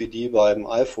aktiv wie die beim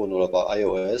iPhone oder bei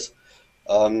iOS.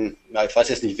 Ja, ich weiß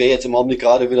jetzt nicht, wer jetzt im Augenblick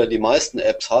gerade wieder die meisten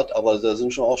Apps hat, aber da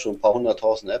sind schon ein paar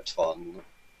 100.000 Apps vorhanden. Ne?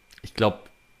 Ich glaube,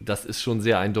 das ist schon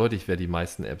sehr eindeutig, wer die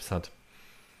meisten Apps hat.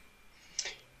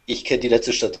 Ich kenne die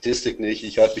letzte Statistik nicht,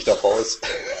 ich halte mich da raus.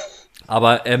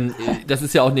 Aber das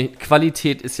ist ja auch nicht,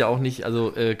 Qualität ist ja auch nicht,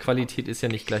 also Qualität ist ja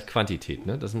nicht gleich Quantität,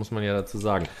 ne? Das muss man ja dazu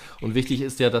sagen. Und wichtig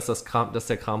ist ja, dass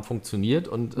der Kram funktioniert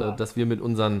und dass wir mit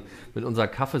unserer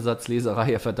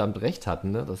Kaffeesatzleserei ja verdammt recht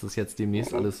hatten, ne? Dass es jetzt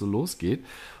demnächst alles so losgeht.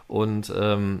 Und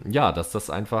ja, dass das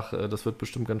einfach, das wird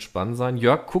bestimmt ganz spannend sein.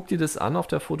 Jörg, guck dir das an auf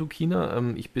der Fotokina.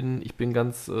 Ich bin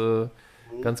ganz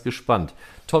gespannt.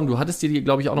 Tom, du hattest dir die,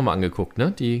 glaube ich, auch nochmal angeguckt,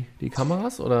 ne? Die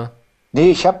Kameras, oder?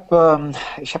 Nee, ich hab mir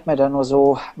da nur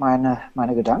so meine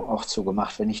Gedanken auch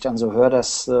zugemacht, wenn ich dann so höre,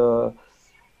 dass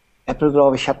Apple,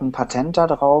 glaube ich, hat ein Patent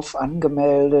darauf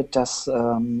angemeldet, dass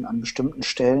an bestimmten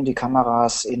Stellen die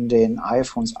Kameras in den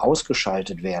iPhones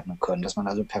ausgeschaltet werden können, dass man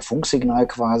also per Funksignal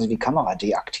quasi die Kamera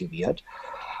deaktiviert.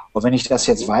 Und wenn ich das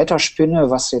jetzt weiterspinne,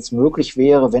 was jetzt möglich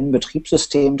wäre, wenn ein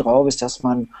Betriebssystem drauf ist, dass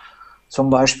man zum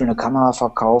Beispiel eine Kamera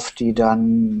verkauft, die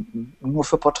dann nur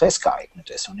für Porträts geeignet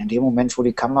ist. Und in dem Moment, wo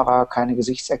die Kamera keine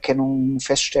Gesichtserkennung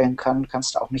feststellen kann,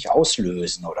 kannst du auch nicht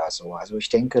auslösen oder so. Also ich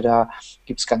denke, da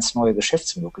gibt es ganz neue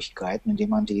Geschäftsmöglichkeiten, indem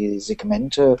man die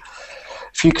Segmente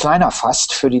viel kleiner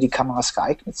fasst, für die Kameras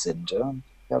geeignet sind.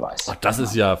 Wer weiß. Ach, das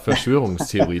ist ja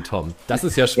Verschwörungstheorie, Tom. Das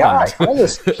ist ja Ja, spannend. ich weiß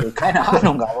es nicht. Keine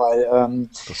Ahnung, aber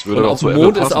Das Und würde auch auf zu dem Apple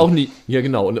Mond ist passen. auch nie. Ja,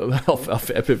 genau. Und auf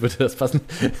Apple würde das passen.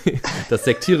 Das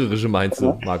Sektiererische meinst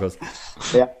du, Markus?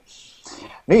 ja.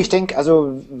 Nee, ich denke,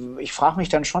 also ich frage mich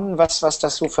dann schon, was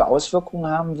das so für Auswirkungen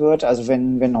haben wird. Also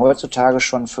wenn heutzutage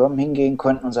schon Firmen hingehen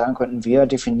könnten und sagen könnten, wir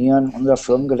definieren unser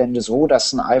Firmengelände so,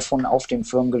 dass ein iPhone auf dem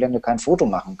Firmengelände kein Foto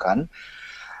machen kann.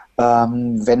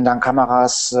 Wenn dann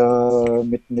Kameras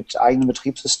mit eigenem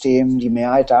Betriebssystem die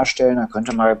Mehrheit darstellen, dann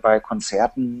könnte man bei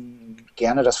Konzerten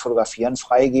gerne das Fotografieren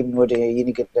freigeben, nur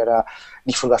derjenige, der da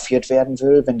nicht fotografiert werden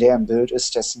will, wenn der im Bild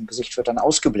ist, dessen Gesicht wird dann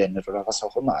ausgeblendet oder was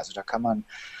auch immer. Also da kann man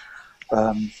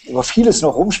über vieles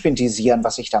noch rumspintisieren,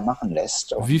 was sich da machen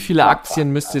lässt. Und Wie viele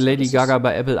Aktien müsste also Lady das Gaga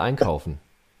bei Apple einkaufen?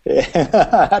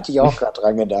 hatte ich auch gerade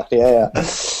dran gedacht, ja.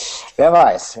 Wer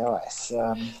weiß.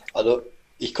 Also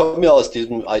ich komme ja aus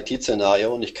diesem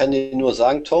IT-Szenario und ich kann dir nur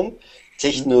sagen, Tom,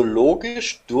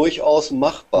 technologisch durchaus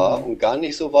machbar und gar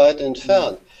nicht so weit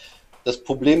entfernt. Das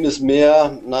Problem ist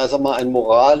mehr, ein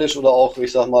moralisch oder auch,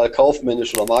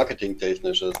 kaufmännisch oder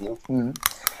marketingtechnisches. Ne?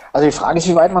 Also die Frage ist,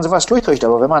 wie weit man sowas durchkriegt.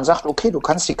 Aber wenn man sagt, okay, du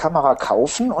kannst die Kamera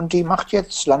kaufen und die macht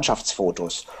jetzt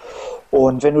Landschaftsfotos.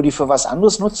 Und wenn du die für was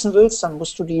anderes nutzen willst, dann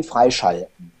musst du die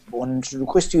freischalten. Und du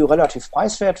kriegst die relativ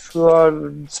preiswert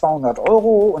für 200 €.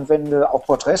 Und wenn du auch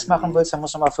Porträts machen willst, dann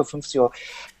musst du mal für 50 €.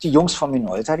 Die Jungs von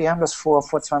Minolta, die haben das vor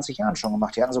 20 Jahren schon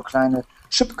gemacht. Die hatten so kleine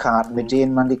Chipkarten, mit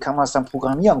denen man die Kameras dann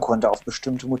programmieren konnte auf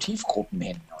bestimmte Motivgruppen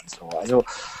hin und so. Also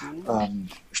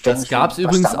Das gab es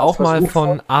übrigens auch mal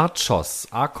von Arcos,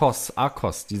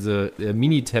 diese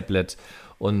Mini-Tablet.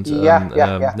 Und die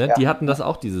hatten das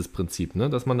auch, dieses Prinzip, ne?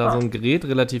 Dass man da so ein Gerät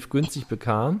relativ günstig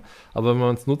bekam, aber wenn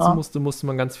man es nutzen musste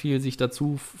man ganz viel sich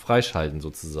dazu freischalten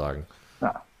sozusagen.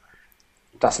 Ja.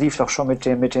 Das lief doch schon mit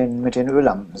den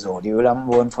Öllampen so. Die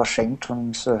Öllampen wurden verschenkt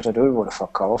und das Öl wurde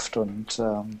verkauft. Und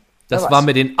das war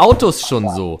mit den Autos schon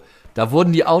so. Da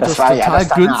wurden die Autos total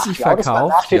günstig verkauft.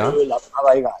 Nach den Öllampen,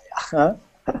 aber egal. Ja.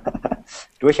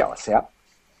 Durchaus, ja.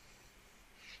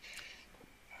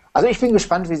 Also ich bin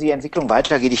gespannt, wie die Entwicklung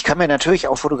weitergeht. Ich kann mir natürlich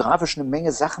auch fotografisch eine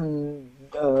Menge Sachen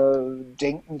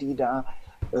denken, die da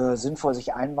sinnvoll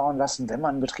sich einbauen lassen, wenn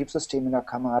man ein Betriebssystem in der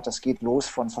Kamera hat. Das geht los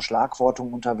von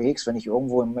Verschlagwortung unterwegs, wenn ich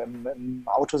irgendwo im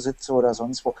Auto sitze oder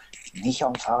sonst wo, nicht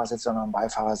am Fahrersitz, sondern am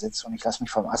Beifahrersitz und ich lasse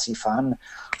mich vom Assi fahren,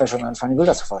 schon anfangen, die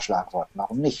Bilder zu verschlagworten.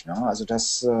 Warum nicht? Ne? Also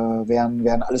das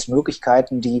wären alles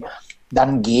Möglichkeiten, die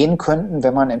dann gehen könnten,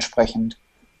 wenn man entsprechend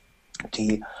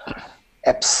die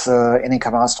Apps in den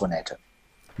Kameras drin hätte.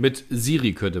 Mit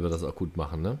Siri könnte man das auch gut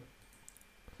machen, ne?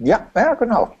 Ja,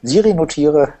 genau. Siri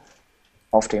notiere,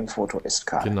 auf dem Foto ist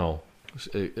Karl. Genau.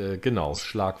 Genau,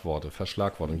 Schlagworte,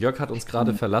 Verschlagwortung. Jörg hat uns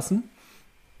gerade verlassen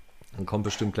und kommt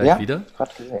bestimmt gleich wieder.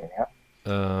 Gerade gesehen, ja.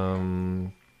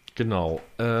 Genau.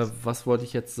 Was wollte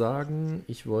ich jetzt sagen?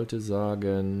 Ich wollte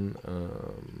sagen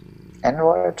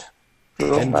Android?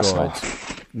 Android.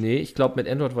 Nee, ich glaube, mit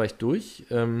Android war ich durch.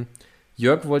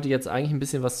 Jörg wollte jetzt eigentlich ein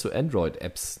bisschen was zu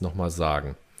Android-Apps nochmal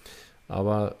sagen.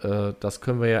 Aber das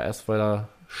können wir ja erst weiter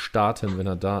starten, wenn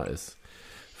er da ist.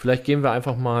 Vielleicht gehen wir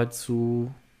einfach mal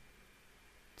zu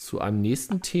einem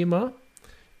nächsten Thema.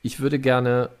 Ich würde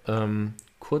gerne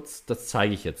kurz, das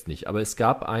zeige ich jetzt nicht, aber es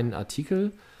gab einen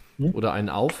Artikel oder einen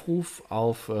Aufruf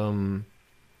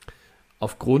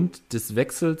aufgrund des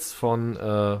Wechsels von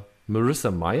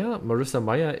Marissa Mayer. Marissa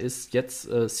Mayer ist jetzt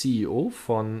CEO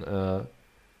von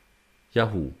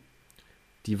Yahoo.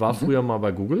 Die war früher mal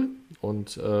bei Google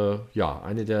und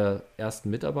eine der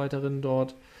ersten Mitarbeiterinnen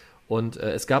dort. Und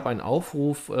es gab einen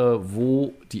Aufruf,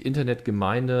 wo die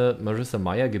Internetgemeinde Marissa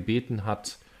Mayer gebeten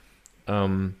hat,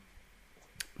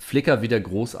 Flickr wieder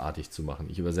großartig zu machen.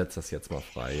 Ich übersetze das jetzt mal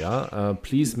frei. Ja?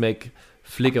 Please make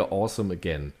Flickr awesome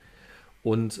again.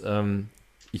 Und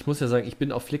ich muss ja sagen, ich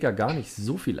bin auf Flickr gar nicht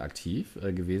so viel aktiv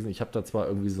gewesen. Ich habe da zwar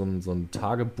irgendwie so ein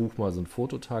Tagebuch, mal so ein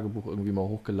Fototagebuch irgendwie mal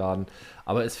hochgeladen,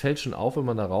 aber es fällt schon auf, wenn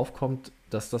man darauf kommt,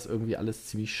 dass das irgendwie alles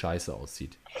ziemlich scheiße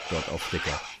aussieht, dort auf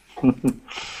Flickr.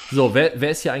 So, wer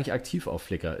ist hier eigentlich aktiv auf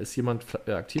Flickr? Ist jemand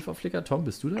aktiv auf Flickr? Tom,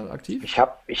 bist du da aktiv? Ich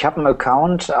hab einen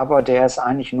Account, aber der ist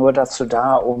eigentlich nur dazu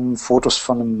da, um Fotos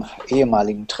von einem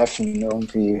ehemaligen Treffen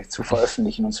irgendwie zu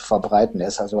veröffentlichen und zu verbreiten.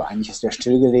 Eigentlich ist der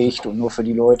stillgelegt und nur für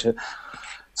die Leute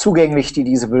zugänglich, die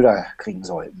diese Bilder kriegen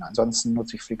sollten. Ansonsten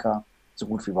nutze ich Flickr so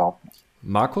gut wie überhaupt nicht.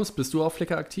 Markus, bist du auf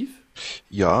Flickr aktiv?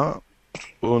 Ja,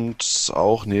 und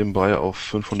auch nebenbei auf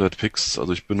 500 Pix.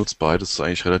 Also ich benutze beides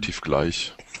eigentlich relativ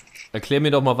gleich. Erklär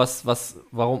mir doch mal,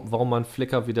 warum man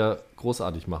Flickr wieder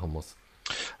großartig machen muss.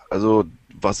 Also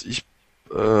was ich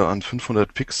an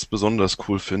 500 Pix besonders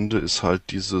cool finde, ist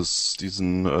halt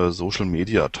diesen Social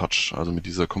Media Touch. Also mit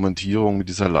dieser Kommentierung, mit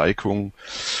dieser Likeung.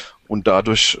 Und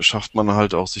dadurch schafft man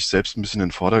halt auch sich selbst ein bisschen in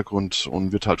den Vordergrund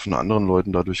und wird halt von anderen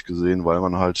Leuten dadurch gesehen, weil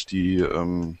man halt die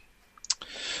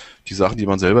Sachen, die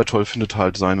man selber toll findet,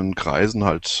 halt seinen Kreisen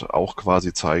halt auch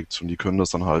quasi zeigt. Und die können das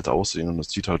dann halt aussehen und es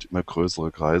zieht halt immer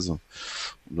größere Kreise.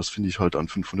 Und das finde ich halt an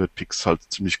 500 Pix halt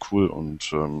ziemlich cool.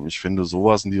 Und ich finde,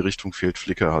 sowas in die Richtung fehlt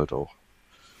Flickr halt auch.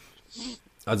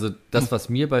 Also das, was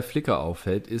mir bei Flickr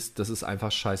auffällt, ist, dass es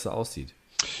einfach scheiße aussieht.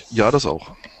 Ja, das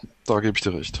auch. Da gebe ich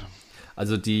dir recht.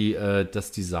 Also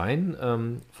das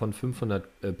Design von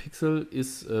 500 Pixel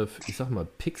ist, ich sag mal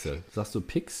Pixel. Sagst du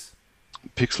Pix?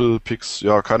 Pix,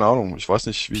 ja, keine Ahnung. Ich weiß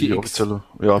nicht, wie die PX. offizielle...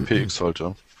 Ja, PX halt,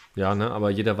 ja. Ja, ne,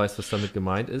 aber jeder weiß, was damit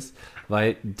gemeint ist,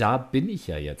 weil da bin ich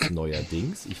ja jetzt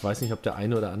neuerdings. Ich weiß nicht, ob der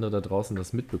eine oder andere da draußen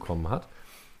das mitbekommen hat.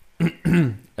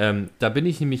 Da bin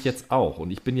ich nämlich jetzt auch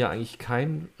und ich bin ja eigentlich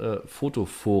kein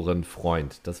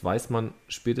Fotoforen-Freund. Das weiß man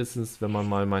spätestens, wenn man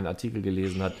mal meinen Artikel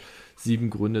gelesen hat, 7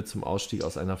 Gründe zum Ausstieg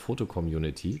aus einer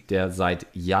Fotocommunity, der seit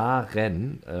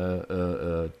Jahren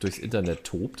durchs Internet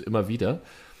tobt, immer wieder.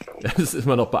 Es ist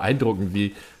immer noch beeindruckend,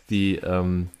 wie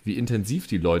intensiv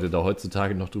die Leute da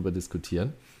heutzutage noch drüber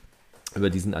diskutieren,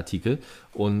 über diesen Artikel.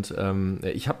 Und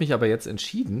ich habe mich aber jetzt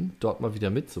entschieden, dort mal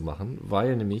wieder mitzumachen,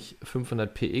 weil nämlich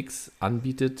 500px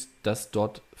anbietet, dass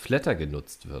dort Flatter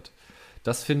genutzt wird.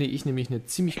 Das finde ich nämlich eine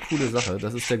ziemlich coole Sache.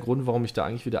 Das ist der Grund, warum ich da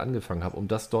eigentlich wieder angefangen habe, um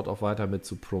das dort auch weiter mit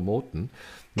zu promoten.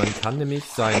 Man kann nämlich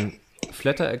seinen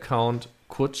Flatter-Account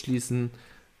kurzschließen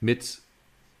mit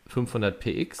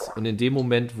 500px und in dem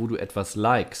Moment, wo du etwas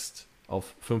likest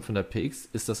auf 500px,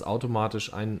 ist das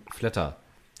automatisch ein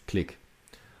Flatter-Klick.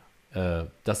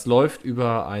 Das läuft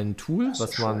über ein Tool,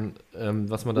 was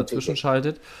man dazwischen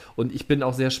schaltet. Und ich bin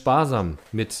auch sehr sparsam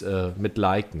mit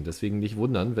Liken. Deswegen nicht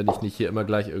wundern, wenn ich nicht hier immer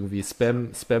gleich irgendwie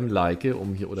Spam like,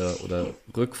 um hier oder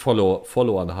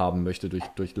Rückfollowern haben möchte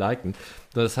durch Liken.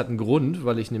 Das hat einen Grund,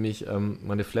 weil ich nämlich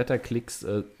meine Flatter-Klicks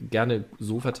gerne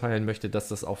so verteilen möchte, dass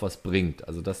das auch was bringt.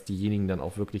 Also dass diejenigen dann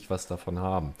auch wirklich was davon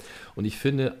haben. Und ich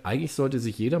finde, eigentlich sollte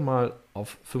sich jeder mal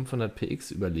auf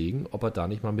 500px überlegen, ob er da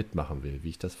nicht mal mitmachen will, wie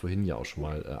ich das vorhin vorhin ja auch schon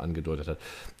mal angedeutet hat.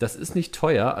 Das ist nicht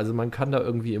teuer, also man kann da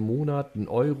irgendwie im Monat 1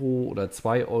 Euro oder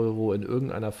 2 Euro in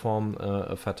irgendeiner Form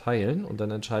verteilen und dann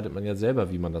entscheidet man ja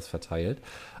selber, wie man das verteilt.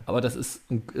 Aber es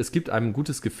gibt einem ein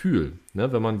gutes Gefühl,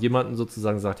 ne? Wenn man jemanden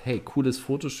sozusagen sagt, hey, cooles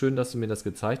Foto, schön, dass du mir das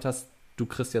gezeigt hast, du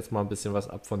kriegst jetzt mal ein bisschen was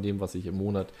ab von dem, was ich im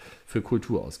Monat für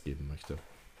Kultur ausgeben möchte.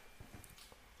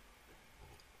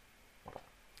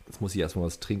 Jetzt muss ich erstmal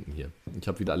was trinken hier. Ich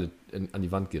habe wieder alle an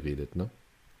die Wand geredet, ne?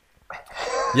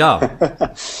 Ja.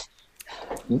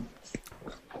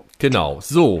 Genau.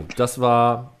 So, das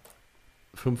war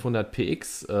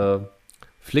 500px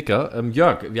Flickr.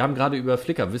 Jörg, wir haben gerade über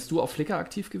Flickr. Bist du auf Flickr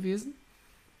aktiv gewesen?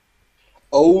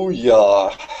 Oh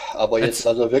ja, aber jetzt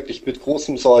also wirklich mit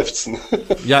großem Seufzen.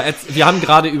 Ja, wir haben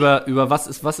gerade über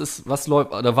was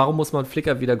läuft, oder warum muss man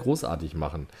Flickr wieder großartig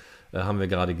machen? Haben wir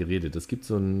gerade geredet. Es gibt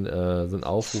so einen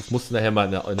Aufruf, musst du nachher mal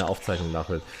in der Aufzeichnung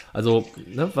nachhören. Also,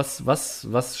 ne,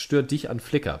 was stört dich an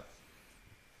Flickr?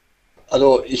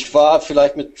 Also ich war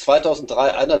vielleicht mit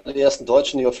 2003 einer der ersten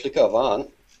Deutschen, die auf Flickr waren.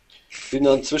 Bin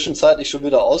dann zwischenzeitlich schon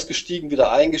wieder ausgestiegen,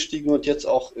 wieder eingestiegen und jetzt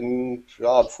auch im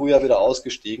Frühjahr wieder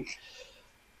ausgestiegen.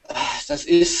 Das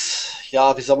ist,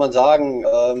 ja, wie soll man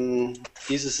sagen,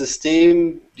 dieses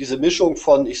System, diese Mischung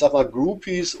von, ich sag mal,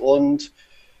 Groupies und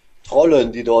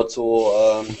Trollen, die dort so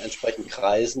entsprechend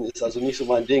kreisen, ist also nicht so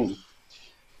mein Ding.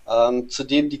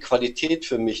 Zudem die Qualität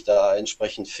für mich da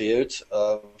entsprechend fehlt.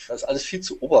 Das ist alles viel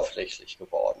zu oberflächlich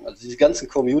geworden. Also diese ganzen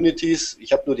Communities,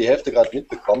 ich habe nur die Hälfte gerade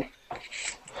mitbekommen,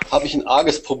 habe ich ein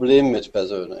arges Problem mit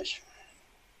persönlich.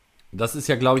 Das ist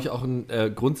ja, glaube ich, auch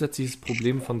ein grundsätzliches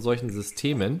Problem von solchen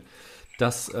Systemen,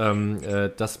 dass man,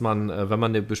 wenn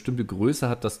man eine bestimmte Größe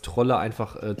hat, dass Trolle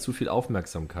einfach zu viel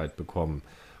Aufmerksamkeit bekommen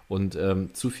und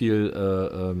zu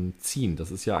viel ziehen.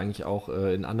 Das ist ja eigentlich auch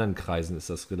in anderen Kreisen ist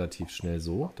das relativ schnell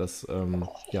so, dass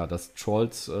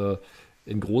Trolls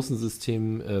in großen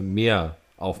Systemen mehr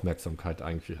Aufmerksamkeit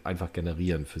eigentlich einfach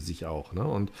generieren für sich auch. Ne?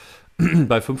 Und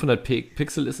bei 500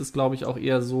 Pixel ist es, glaube ich, auch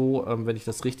eher so, wenn ich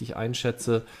das richtig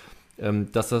einschätze,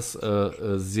 dass das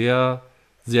sehr,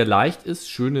 sehr leicht ist,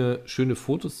 schöne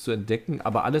Fotos zu entdecken,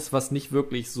 aber alles, was nicht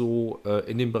wirklich so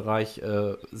in dem Bereich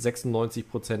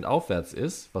 96% aufwärts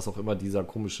ist, was auch immer dieser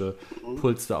komische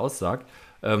Puls da aussagt,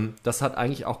 das hat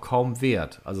eigentlich auch kaum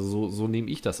Wert. Also so nehme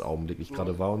ich das augenblicklich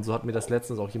gerade wahr. Und so hat mir das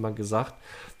letztens auch jemand gesagt,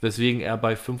 weswegen er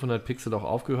bei 500 Pixel auch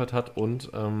aufgehört hat und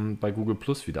bei Google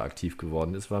Plus wieder aktiv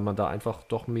geworden ist, weil man da einfach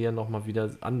doch mehr nochmal wieder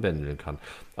anbändeln kann.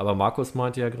 Aber Markus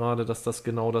meinte ja gerade, dass das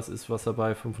genau das ist, was er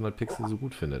bei 500 Pixel so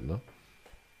gut findet, ne?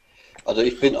 Also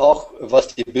ich bin auch,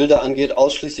 was die Bilder angeht,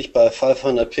 ausschließlich bei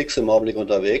 500 Pixel im Augenblick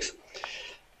unterwegs.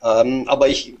 Aber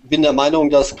ich bin der Meinung,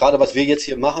 dass gerade was wir jetzt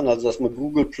hier machen, also dass man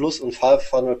Google Plus und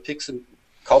 500 Pixel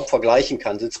kaum vergleichen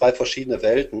kann, sind zwei verschiedene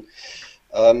Welten.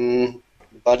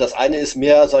 Weil das eine ist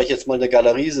mehr, sage ich jetzt mal, ein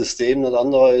Galeriesystem, das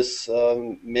andere ist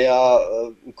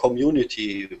mehr ein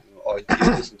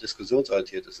Community-orientiertes, ein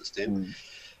diskussionsorientiertes System.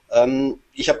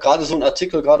 Ich habe gerade so einen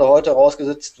Artikel gerade heute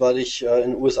rausgesetzt, weil ich in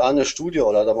den USA eine Studie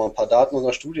oder da mal ein paar Daten aus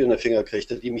einer Studie in den Finger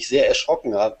kriegte, die mich sehr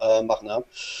erschrocken machen haben.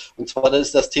 Und zwar das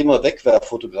ist das Thema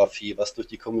Wegwerffotografie, was durch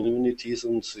die Communities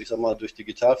und ich sag mal durch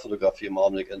Digitalfotografie im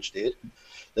Augenblick entsteht.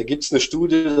 Da gibt es eine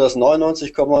Studie, dass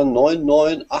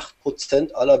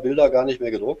 99,998% aller Bilder gar nicht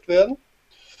mehr gedruckt werden,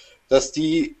 dass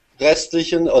die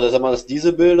restlichen, oder sagen wir, dass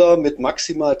diese Bilder mit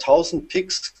maximal 1000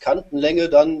 Pix Kantenlänge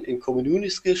dann in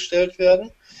Communities gestellt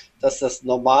werden, dass das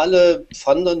normale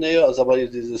Thumbnail, also aber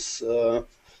dieses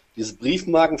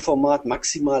Briefmarkenformat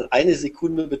maximal 1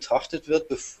 Sekunde betrachtet wird,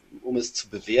 um es zu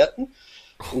bewerten.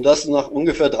 Und dass nach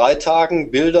ungefähr 3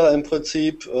 Tagen Bilder im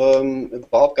Prinzip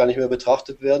überhaupt gar nicht mehr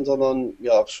betrachtet werden, sondern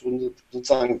ja schon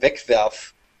sozusagen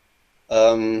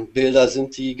Wegwerfbilder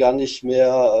sind, die gar nicht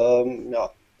mehr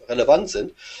relevant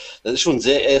sind. Das ist schon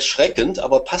sehr erschreckend,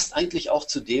 aber passt eigentlich auch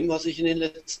zu dem, was ich in den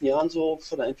letzten Jahren so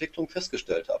von der Entwicklung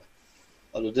festgestellt habe.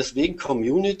 Also deswegen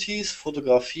Communities,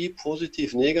 Fotografie,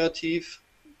 positiv, negativ.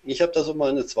 Ich habe da so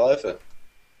meine Zweifel.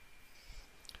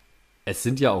 Es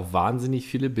sind ja auch wahnsinnig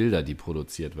viele Bilder, die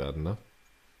produziert werden, ne?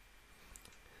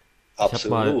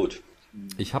 Absolut.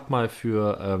 Ich habe mal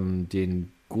für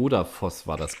den Godafoss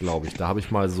war das, glaube ich, da habe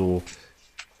ich mal so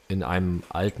in einem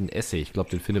alten Essay, ich glaube,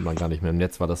 den findet man gar nicht mehr im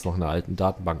Netz, weil das noch in einer alten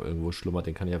Datenbank irgendwo schlummert,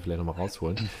 den kann ich ja vielleicht nochmal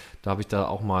rausholen. Da habe ich da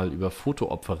auch mal über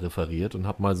Fotoopfer referiert und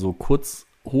habe mal so kurz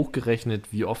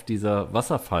hochgerechnet, wie oft dieser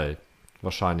Wasserfall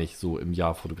wahrscheinlich so im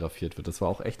Jahr fotografiert wird. Das war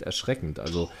auch echt erschreckend.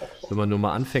 Also wenn man nur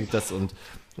mal anfängt, das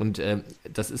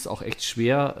das ist auch echt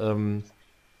schwer,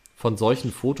 von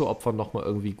solchen Fotoopfern nochmal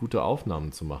irgendwie gute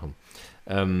Aufnahmen zu machen.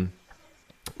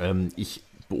 Ich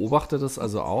beobachte das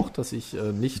also auch, dass ich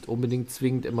nicht unbedingt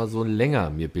zwingend immer so länger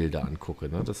mir Bilder angucke.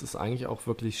 Ne? Das ist eigentlich auch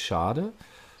wirklich schade,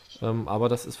 Aber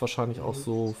das ist wahrscheinlich auch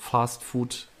so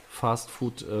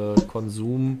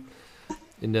Fast-Food-Konsum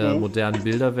in der modernen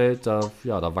Bilderwelt. Da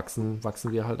wachsen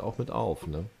wir halt auch mit auf.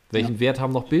 Ne? Welchen Wert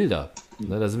haben noch Bilder?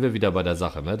 Ne, da sind wir wieder bei der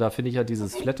Sache. Ne? Da finde ich ja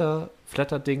dieses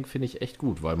Flatter-Ding finde ich echt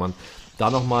gut, weil man da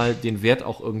nochmal den Wert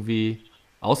auch irgendwie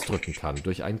ausdrücken kann.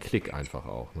 Durch einen Klick einfach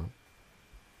auch. Ne?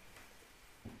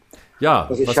 Ja,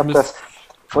 also ich habe das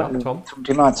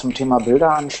zum Thema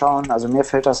Bilder anschauen. Also mir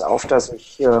fällt das auf, dass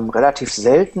ich relativ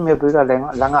selten mir Bilder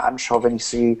lange anschaue, wenn ich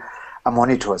sie am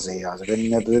Monitor sehe. Also wenn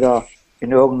mir Bilder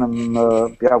in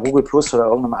irgendeinem Google Plus oder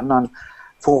irgendeinem anderen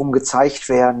Forum gezeigt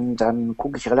werden, dann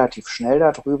gucke ich relativ schnell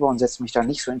darüber und setze mich da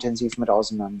nicht so intensiv mit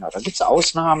auseinander. Da gibt es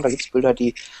Ausnahmen, da gibt es Bilder,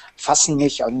 die fassen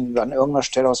mich an irgendeiner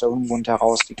Stelle aus irgendeinem Grund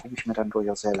heraus, die gucke ich mir dann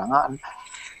durchaus sehr lange an.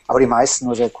 Aber die meisten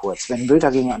nur sehr kurz. Wenn ein Bild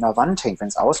dagegen an der Wand hängt, wenn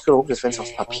es ausgedruckt ist, wenn es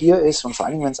auf Papier ist und vor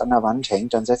allem, wenn es an der Wand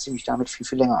hängt, dann setze ich mich damit viel,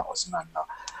 viel länger auseinander.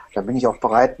 Da bin ich auch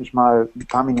bereit, mich mal ein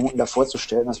paar Minuten davor zu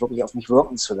stellen, das wirklich auf mich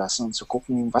wirken zu lassen und zu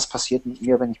gucken, was passiert mit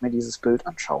mir, wenn ich mir dieses Bild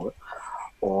anschaue.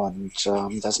 Und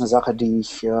das ist eine Sache, die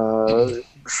ich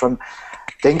schon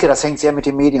denke, das hängt sehr mit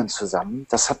den Medien zusammen.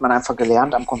 Das hat man einfach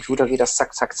gelernt. Am Computer geht das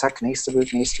zack, zack, zack, nächste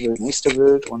Bild, nächste Bild, nächste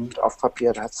Bild und auf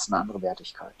Papier hat es eine andere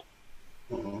Wertigkeit.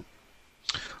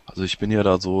 Also ich bin ja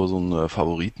da so ein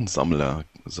Favoritensammler,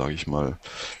 sage ich mal.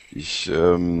 Ich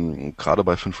gerade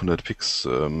bei 500 Pix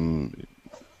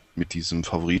mit diesem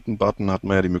Favoriten-Button hat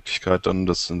man ja die Möglichkeit, dann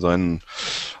das in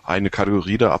eine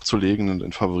Kategorie da abzulegen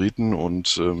in Favoriten,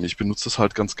 und ich benutze das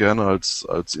halt ganz gerne als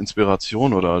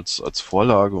Inspiration oder als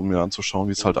Vorlage, um mir anzuschauen,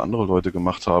 wie es halt andere Leute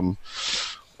gemacht haben,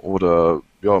 oder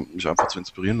ja, mich einfach zu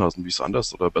inspirieren lassen, wie ich es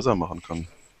anders oder besser machen kann.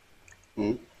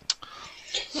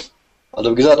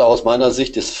 Also wie gesagt, aus meiner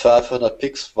Sicht ist 500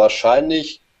 Pix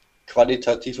wahrscheinlich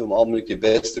qualitativ im Augenblick die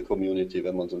beste Community,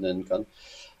 wenn man so nennen kann.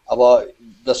 Aber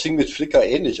das fing mit Flickr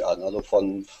ähnlich an, also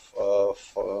von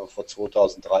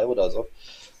 2003 oder so.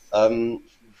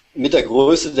 Mit der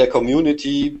Größe der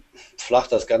Community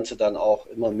flacht das Ganze dann auch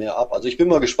immer mehr ab. Also ich bin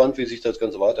mal gespannt, wie sich das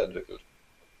Ganze weiterentwickelt.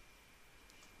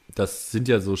 Das sind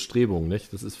ja so Strebungen,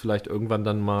 nicht? Das ist vielleicht irgendwann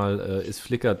dann mal, ist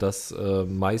Flickr das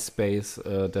MySpace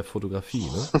der Fotografie,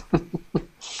 ne?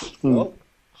 Ja.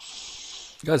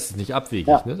 Ja, das ist nicht abwegig,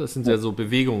 Ja. ne? Das sind ja so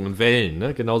Bewegungen und Wellen,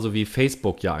 ne? Genauso wie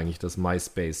Facebook ja eigentlich das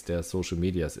MySpace der Social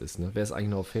Medias ist, ne? Wer ist eigentlich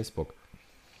noch auf Facebook?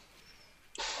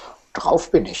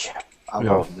 Drauf bin ich,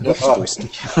 aber durch's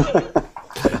nicht.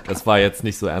 Das war jetzt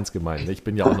nicht so ernst gemeint. Ne? Ich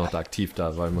bin ja auch noch da aktiv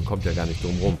da, weil man kommt ja gar nicht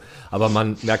drum rum. Aber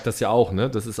man merkt das ja auch, ne?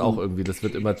 Das ist auch irgendwie, das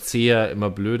wird immer zäher, immer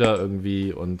blöder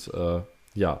irgendwie und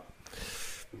ja,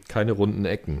 keine runden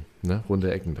Ecken, ne? Runde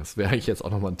Ecken, das wäre eigentlich jetzt auch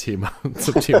nochmal ein Thema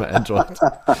zum Thema Android.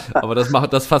 Aber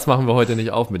das Fass machen wir heute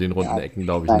nicht auf mit den runden Ecken,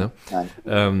 glaube ich, ne?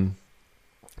 Nein.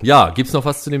 Ja, gibt's noch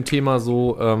was zu dem Thema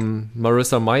so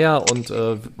Marissa Mayer und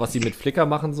was sie mit Flickr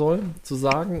machen soll, zu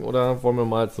sagen? Oder wollen wir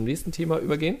mal zum nächsten Thema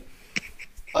übergehen?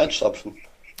 Einstapfen.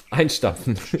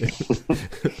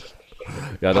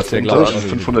 Ja, das wäre, glaube ich,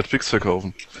 500 Pix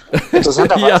verkaufen.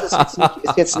 Interessanterweise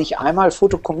ist jetzt nicht einmal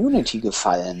Foto-Community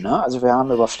gefallen. Ne? Also wir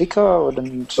haben über Flickr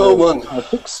und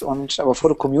Pix, aber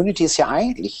Foto-Community ist ja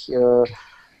eigentlich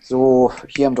so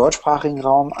hier im deutschsprachigen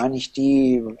Raum eigentlich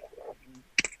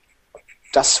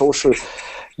das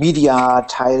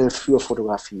Social-Media-Teil für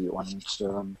Fotografie, und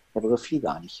der Begriff fiel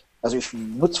gar nicht. Also ich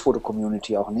nutze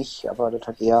Foto-Community auch nicht, aber das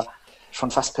hat eher schon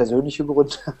fast persönliche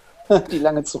Gründe, die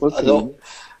lange zurückliegen.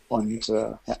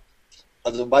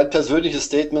 Also mein persönliches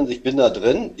Statement, ich bin da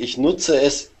drin. Ich nutze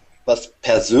es, was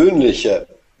persönliche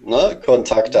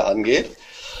Kontakte angeht.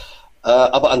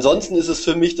 Aber ansonsten ist es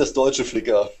für mich das deutsche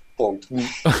Flickr. Punkt.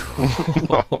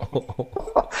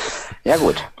 Ja,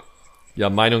 gut. Ja,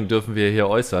 Meinung dürfen wir hier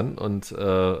äußern, und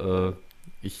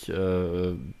ich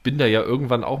bin da ja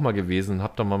irgendwann auch mal gewesen,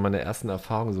 habe da mal meine ersten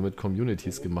Erfahrungen so mit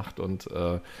Communities gemacht, und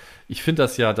ich finde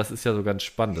das ist ja so ganz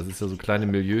spannend, das ist ja so kleine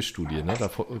Milieustudie, ne? Da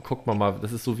guckt man mal,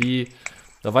 das ist so wie,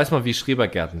 da weiß man, wie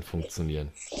Schrebergärten funktionieren.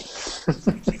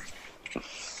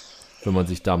 Wenn man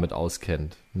sich damit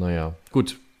auskennt. Naja,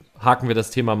 gut, haken wir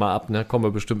das Thema mal ab, ne? Kommen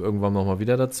wir bestimmt irgendwann nochmal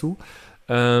wieder dazu.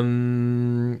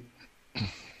 Tom,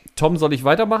 soll ich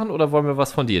weitermachen oder wollen wir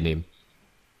was von dir nehmen?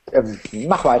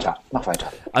 Mach weiter.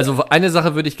 Also eine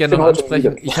Sache würde ich gerne noch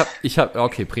ansprechen. Ich habe,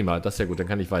 okay, prima, das ist ja gut, dann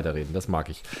kann ich weiterreden, das mag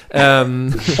ich.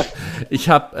 Ich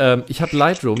habe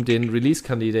Lightroom, den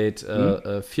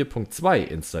Release-Candidate 4.2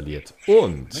 installiert,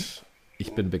 und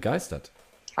ich bin begeistert.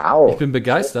 Ich bin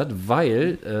begeistert,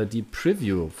 weil die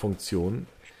Preview-Funktion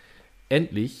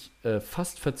endlich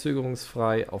fast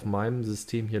verzögerungsfrei auf meinem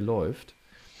System hier läuft.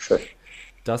 Schön.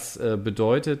 Das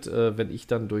bedeutet, wenn ich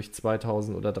dann durch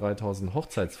 2000 oder 3000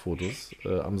 Hochzeitsfotos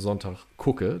am Sonntag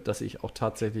gucke, dass ich auch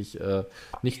tatsächlich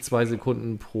nicht 2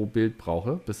 Sekunden pro Bild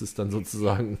brauche, bis es dann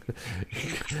sozusagen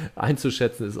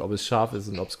einzuschätzen ist, ob es scharf ist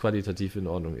und ob es qualitativ in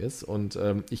Ordnung ist. Und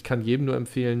ich kann jedem nur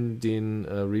empfehlen, den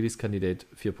Release Candidate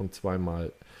 4.2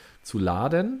 mal zu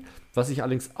laden. Was ich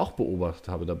allerdings auch beobachtet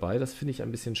habe dabei, das finde ich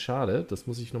ein bisschen schade. Das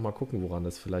muss ich nochmal gucken, woran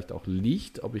das vielleicht auch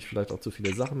liegt, ob ich vielleicht auch zu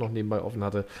viele Sachen noch nebenbei offen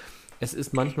hatte. Es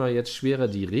ist manchmal jetzt schwerer,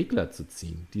 die Regler zu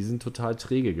ziehen. Die sind total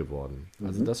träge geworden.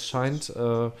 Also das scheint,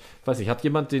 weiß nicht, hat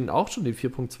jemand den auch schon, den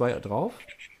 4.2 drauf?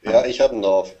 Ja, ich habe ihn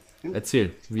drauf.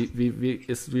 Erzähl,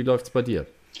 wie läuft es bei dir?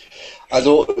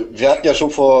 Also, wir hatten ja schon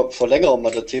vor längerem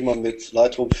mal das Thema mit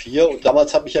Lightroom 4 und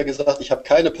damals habe ich ja gesagt, ich habe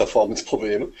keine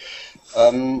Performance-Probleme.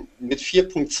 Mit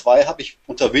 4.2 habe ich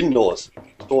unter Windows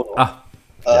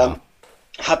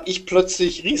habe ich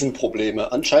plötzlich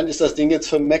Riesenprobleme. Anscheinend ist das Ding jetzt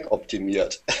für Mac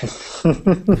optimiert.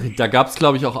 Da gab es,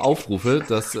 glaube ich, auch Aufrufe,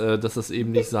 dass das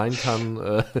eben nicht sein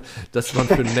kann, dass man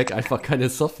für den Mac einfach keine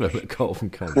Software mehr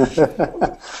kaufen kann.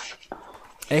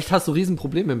 Echt, hast du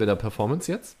Riesenprobleme mit der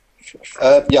Performance jetzt?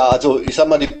 Ja, also ich sag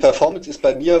mal, die Performance ist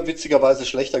bei mir witzigerweise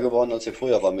schlechter geworden, als sie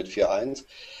früher war mit 4.1.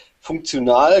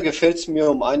 Funktional gefällt es mir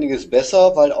um einiges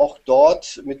besser, weil auch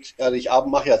dort ich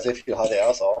mache ja sehr viel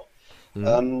HDRs auch,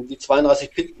 die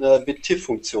 32-Bit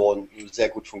TIFF-Funktion sehr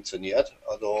gut funktioniert,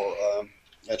 also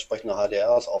entsprechende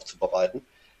HDRs aufzubereiten.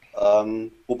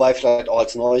 Wobei vielleicht auch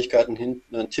als Neuigkeit ein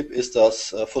Tipp ist,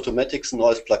 dass Photomatix ein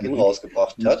neues Plugin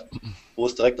rausgebracht hat, wo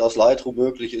es direkt aus Lightroom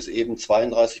möglich ist, eben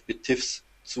 32-Bit TIFFs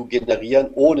zu generieren,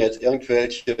 ohne jetzt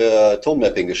irgendwelche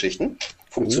Tone-Mapping-Geschichten.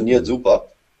 Funktioniert super.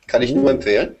 Kann ich nur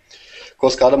empfehlen.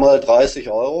 Kostet gerade mal 30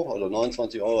 Euro, also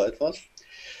 29 Euro etwas.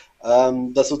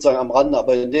 Das sozusagen am Rande,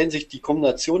 aber in der Hinsicht, die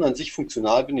Kombination an sich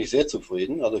funktional bin ich sehr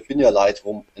zufrieden. Also ich bin ja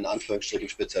Lightroom in Anführungsstrichen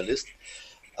Spezialist.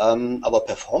 Aber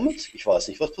Performance, ich weiß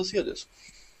nicht, was passiert ist.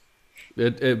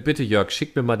 Bitte Jörg,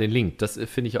 schick mir mal den Link. Das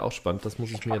finde ich ja auch spannend. Das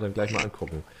muss ich mir dann gleich mal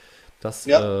angucken. Das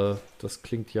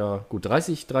klingt ja gut.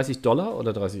 30 Dollar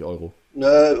oder 30 Euro?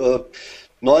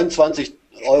 29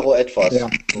 Euro etwas. Ja,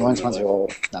 29 Euro.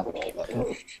 Ja.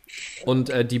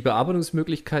 Und die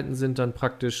Bearbeitungsmöglichkeiten sind dann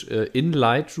praktisch in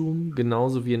Lightroom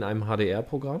genauso wie in einem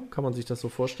HDR-Programm? Kann man sich das so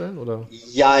vorstellen? Oder?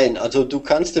 Jein, also du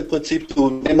kannst im Prinzip,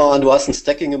 nehmen wir an, du hast ein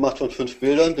Stacking gemacht von 5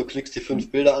 Bildern, du klickst die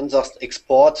 5 Bilder an, sagst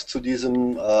Export zu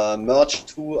diesem Merge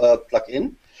to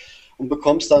Plugin und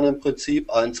bekommst dann im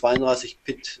Prinzip ein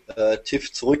 32-Bit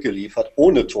TIFF zurückgeliefert,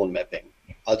 ohne Tonmapping,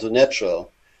 also natural.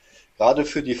 Gerade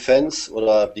für die Fans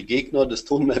oder die Gegner des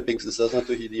Tonmappings ist das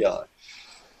natürlich ideal.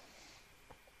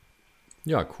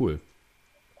 Ja, cool.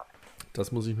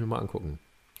 Das muss ich mir mal angucken.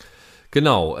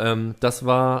 Genau, das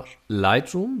war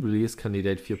Lightroom, Release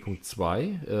Candidate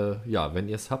 4.2. Ja, wenn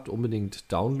ihr es habt,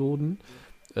 unbedingt downloaden.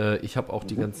 Ich habe auch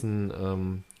die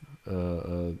ganzen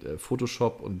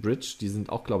Photoshop und Bridge, die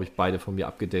sind auch, glaube ich, beide von mir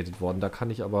abgedatet worden. Da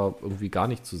kann ich aber irgendwie gar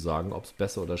nicht zu sagen, ob es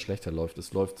besser oder schlechter läuft.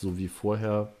 Es läuft so wie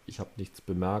vorher. Ich habe nichts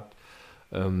bemerkt.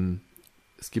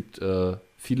 Es gibt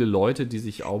viele Leute, die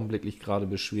sich augenblicklich gerade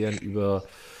beschweren über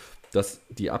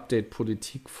die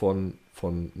Update-Politik von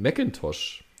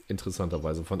Macintosh,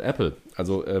 interessanterweise von Apple.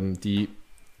 Also die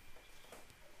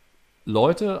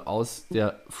Leute aus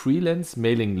der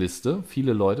Freelance-Mailing-Liste,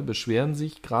 viele Leute beschweren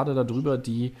sich gerade darüber,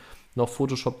 die noch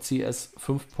Photoshop CS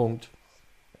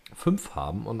 5.5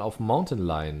 haben und auf Mountain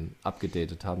Lion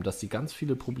abgedatet haben, dass sie ganz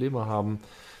viele Probleme haben.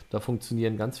 Da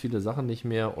funktionieren ganz viele Sachen nicht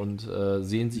mehr und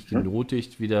sehen sich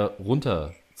genötigt, wieder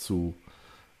runter zu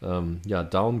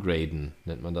downgraden,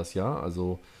 nennt man das ja.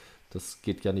 Also das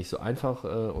geht ja nicht so einfach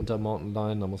unter Mountain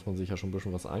Lion, da muss man sich ja schon ein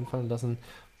bisschen was einfallen lassen.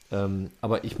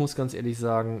 Aber ich muss ganz ehrlich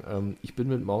sagen, ich bin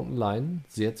mit Mountain Lion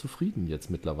sehr zufrieden jetzt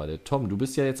mittlerweile. Tom, du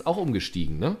bist ja jetzt auch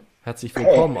umgestiegen, ne? Herzlich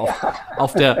willkommen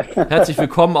herzlich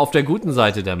willkommen auf der guten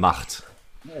Seite der Macht.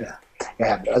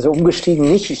 Ja, also umgestiegen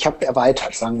nicht, ich habe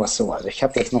erweitert, sagen wir es so. Also ich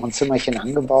habe jetzt noch ein Zimmerchen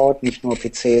angebaut, nicht nur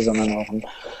PC, sondern auch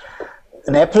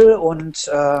ein Apple und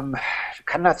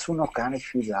kann dazu noch gar nicht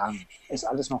viel sagen. Ist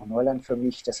alles noch Neuland für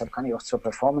mich, deshalb kann ich auch zur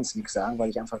Performance nichts sagen,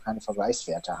 weil ich einfach keine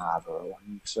Vergleichswerte habe.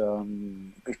 Und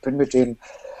ich bin mit dem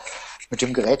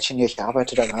Gerätchen hier, ich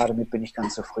arbeite da gerade mit, bin ich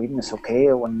ganz zufrieden, ist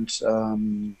okay und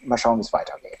mal schauen, wie es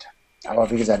weitergeht. Aber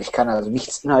wie gesagt, ich kann also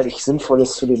nichts inhaltlich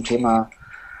Sinnvolles zu dem Thema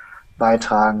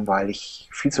beitragen, weil ich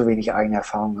viel zu wenig eigene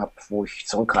Erfahrung habe, wo ich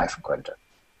zurückgreifen könnte.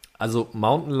 Also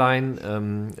Mountain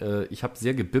Lion, ich habe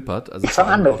sehr gebippert. Also ich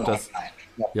fange an mit Mountain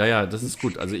Lion. Ja, das ist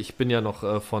gut. Also ich bin ja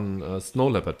noch von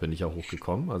Snow Leopard bin ich ja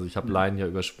hochgekommen. Also ich habe Lion ja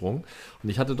übersprungen und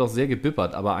ich hatte doch sehr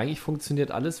gebippert. Aber eigentlich funktioniert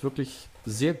alles wirklich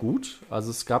sehr gut. Also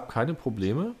es gab keine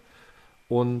Probleme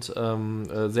Und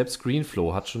selbst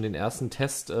ScreenFlow hat schon den ersten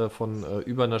Test von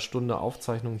über einer Stunde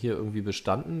Aufzeichnung hier irgendwie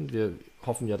bestanden. Wir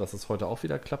hoffen ja, dass es heute auch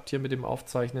wieder klappt hier mit dem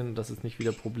Aufzeichnen, dass es nicht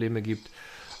wieder Probleme gibt.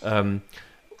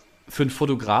 Für einen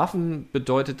Fotografen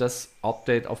bedeutet das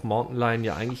Update auf Mountain Lion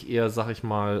ja eigentlich eher, sag ich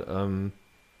mal,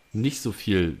 nicht so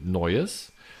viel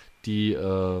Neues. Die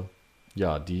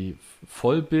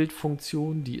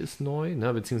Vollbildfunktion, die ist neu,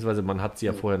 ne? Beziehungsweise man hat sie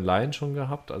ja vorher in Lion schon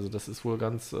gehabt, also das ist wohl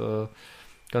ganz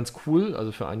cool,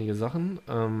 also für einige Sachen.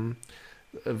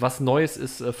 Was Neues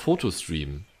ist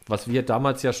Photostream, was wir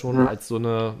damals ja schon als so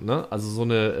eine, ne, also so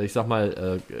eine, ich sag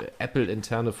mal,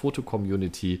 Apple-interne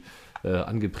Foto-Community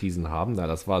angepriesen haben. Na,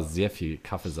 das war sehr viel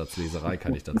Kaffeesatzleserei,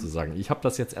 kann ich dazu sagen. Ich habe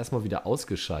das jetzt erstmal wieder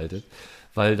ausgeschaltet,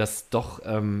 weil das doch,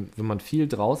 wenn man viel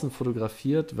draußen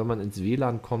fotografiert, wenn man ins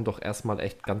WLAN kommt, doch erstmal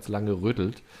echt ganz lange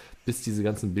rüttelt, bis diese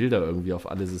ganzen Bilder irgendwie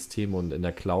auf alle Systeme und in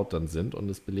der Cloud dann sind, und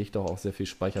es belegt auch sehr viel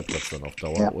Speicherplatz dann auf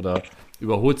Dauer oder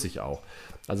überholt sich auch.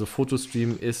 Also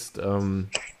Photostream ist für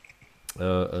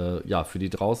die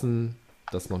draußen,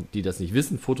 die das nicht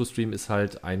wissen, Photostream ist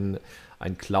halt ein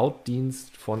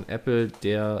Cloud-Dienst von Apple,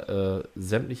 der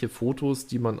sämtliche Fotos,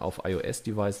 die man auf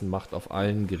iOS-Devices macht, auf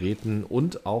allen Geräten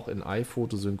und auch in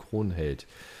iPhoto synchron hält.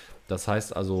 Das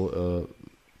heißt also,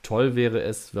 toll wäre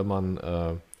es, wenn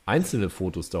man einzelne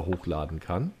Fotos da hochladen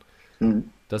kann.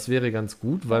 Das wäre ganz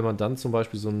gut, weil man dann zum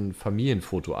Beispiel so ein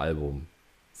Familienfotoalbum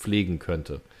pflegen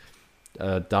könnte.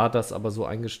 Da das aber so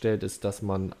eingestellt ist, dass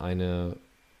man eine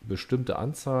bestimmte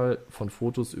Anzahl von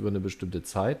Fotos über eine bestimmte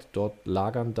Zeit dort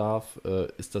lagern darf,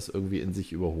 ist das irgendwie in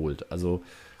sich überholt. Also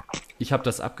ich habe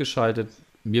das abgeschaltet,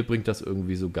 mir bringt das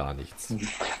irgendwie so gar nichts.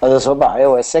 Also es soll bei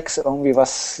iOS 6 irgendwie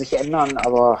was sich ändern,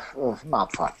 aber mal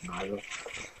abwarten. Also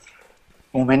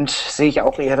im Moment sehe ich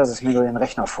auch eher, dass es mir so den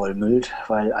Rechner vollmüllt,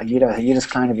 weil jedes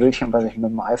kleine Bildchen, was ich mit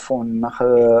dem iPhone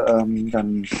mache,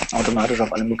 dann automatisch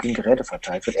auf alle möglichen Geräte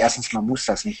verteilt wird. Erstens, man muss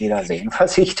das nicht jeder sehen,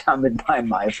 was ich da mit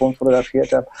meinem iPhone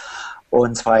fotografiert habe.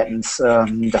 Und zweitens,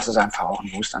 das ist einfach auch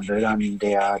ein Wust an Bildern,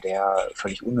 der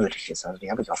völlig unnötig ist. Also die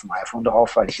habe ich auf dem iPhone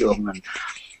drauf, weil ich irgendein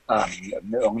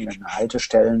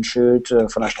Haltestellenschild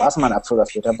von der Straßenbahn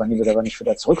abfotografiert habe, wann ich aber nicht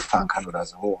wieder zurückfahren kann oder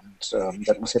so. Und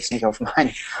das muss jetzt nicht auf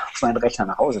meinen Rechner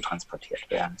nach Hause transportiert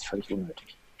werden. Das ist völlig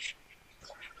unnötig.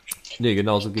 Nee,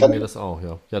 genau so ging mir das auch,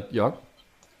 ja. Ja?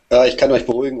 Ja, ich kann euch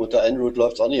beruhigen, unter Android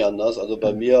läuft es auch nicht anders. Also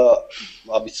bei mir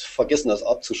habe ich vergessen, das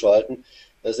abzuschalten.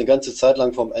 Da ist eine ganze Zeit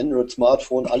lang vom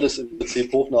Android-Smartphone alles im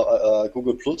Prinzip hoch nach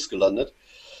Google Plus gelandet.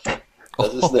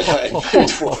 Das ist ein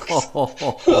Wildwuchs.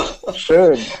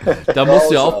 Schön. Da musst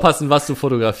du ja aufpassen, was du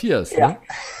fotografierst. Ja.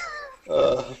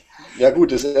 Ne? Ja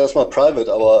gut, ist erstmal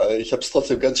private, aber ich habe es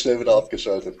trotzdem ganz schnell wieder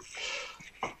abgeschaltet.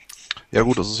 Ja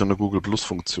gut, das ist ja eine Google Plus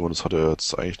Funktion. Das hat ja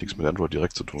jetzt eigentlich nichts mit Android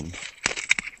direkt zu tun.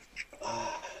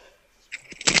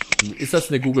 Ist das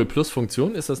eine Google Plus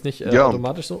Funktion? Ist das nicht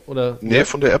automatisch so? Oder? Nee,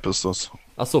 von der App ist das.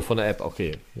 Ach so, von der App,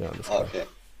 okay. Ja, alles klar. Okay.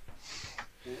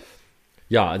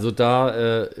 Ja, also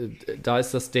da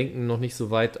ist das Denken noch nicht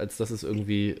so weit, als dass es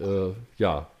irgendwie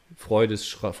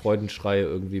Freudenschreie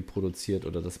irgendwie produziert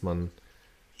oder dass man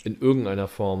in irgendeiner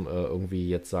Form irgendwie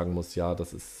jetzt sagen muss, ja,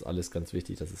 das ist alles ganz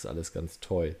wichtig, das ist alles ganz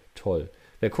toll.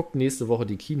 Wer guckt nächste Woche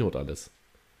die Keynote alles?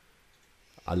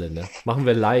 Alle, ne? Machen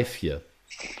wir live hier.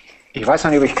 Ich weiß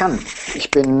noch nicht, ob ich kann.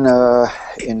 Ich bin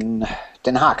in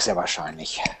Den Haag sehr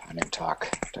wahrscheinlich an dem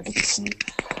Tag. Da gibt es ein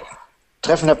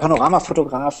Treffen der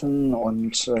Panoramafotografen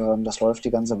und das läuft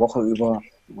die ganze Woche über.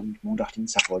 Und Montag,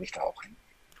 Dienstag wollte ich da auch hin.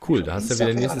 Cool, da hast du ja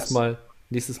wieder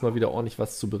nächstes Mal wieder ordentlich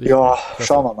was zu berichten. Ja,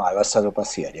 schauen wir mal, was da so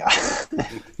passiert, ja.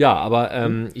 Ja,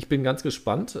 aber ich bin ganz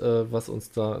gespannt, was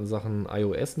uns da in Sachen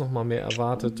iOS nochmal mehr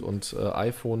erwartet und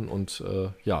iPhone und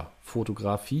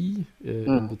Fotografie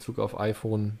in Bezug auf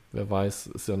iPhone. Wer weiß,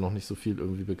 ist ja noch nicht so viel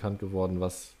irgendwie bekannt geworden,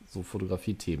 was so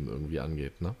Fotografie-Themen irgendwie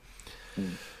angeht, ne?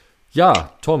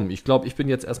 Ja, Tom, ich glaube, ich bin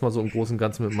jetzt erstmal so im Großen und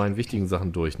Ganzen mit meinen wichtigen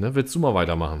Sachen durch, ne? Willst du mal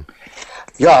weitermachen?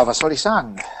 Ja, was soll ich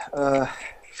sagen?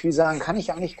 Viel sagen kann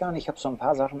ich eigentlich gar nicht. Ich habe so ein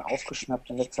paar Sachen aufgeschnappt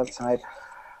in letzter Zeit.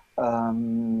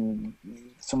 Zum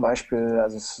Beispiel,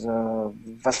 also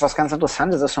was ganz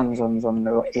interessant ist, ist so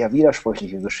eine eher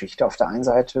widersprüchliche Geschichte. Auf der einen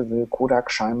Seite will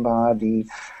Kodak scheinbar die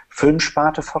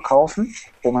Filmsparte verkaufen,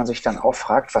 wo man sich dann auch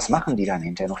fragt, was machen die dann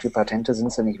hinterher noch? Die Patente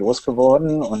sind sie nicht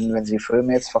losgeworden und wenn sie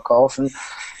Filme jetzt verkaufen,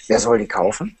 wer soll die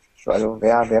kaufen? Also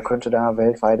wer könnte da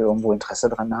weltweit irgendwo Interesse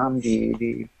dran haben,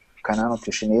 die keine Ahnung, ob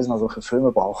die Chinesen noch so viele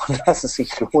Filme brauchen, dass es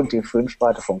sich lohnt, die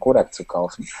Filmsparte von Kodak zu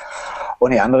kaufen.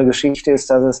 Und die andere Geschichte ist,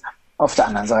 dass es auf der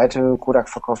anderen Seite, Kodak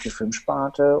verkauft die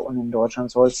Filmsparte und in Deutschland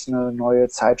soll es eine neue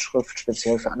Zeitschrift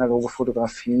speziell für analoge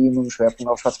Fotografie mit dem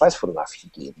Schwerpunkt auf Schwarz-Weiß-Fotografie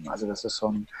geben. Also das ist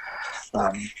so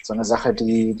eine Sache,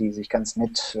 die sich ganz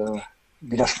nett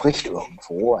widerspricht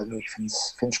irgendwo. Also ich finde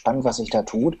es spannend, was sich da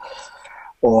tut.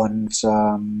 Und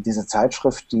diese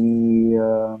Zeitschrift, die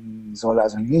soll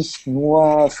also nicht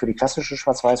nur für die klassische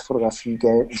Schwarz-Weiß-Fotografie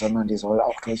gelten, sondern die soll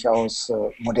auch durchaus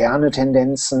moderne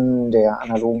Tendenzen der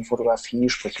analogen Fotografie,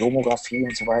 sprich Lomographie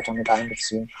und so weiter mit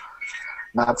einbeziehen.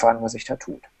 Mal abwarten, was sich da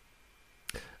tut.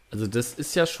 Also das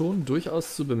ist ja schon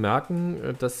durchaus zu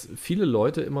bemerken, dass viele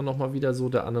Leute immer noch mal wieder so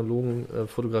der analogen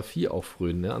Fotografie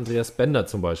aufrühren. Ne? Andreas Bender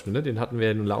zum Beispiel, ne? Den hatten wir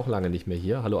ja nun auch lange nicht mehr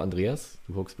hier. Hallo Andreas,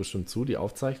 du guckst bestimmt zu, die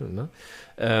Aufzeichnung. Ne?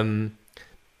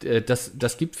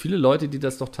 Das gibt viele Leute, die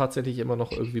das doch tatsächlich immer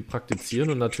noch irgendwie praktizieren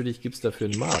und natürlich gibt es dafür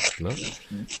einen Markt. Ne?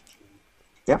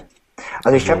 Ja,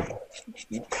 also ich habe,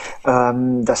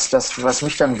 das, was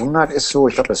mich dann wundert, ist so,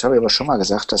 ich glaube, das habe ich aber schon mal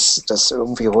gesagt, dass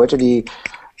irgendwie heute die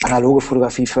analoge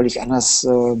Fotografie völlig anders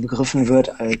begriffen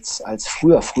wird als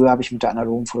früher. Früher habe ich mit der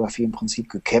analogen Fotografie im Prinzip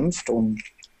gekämpft, um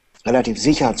relativ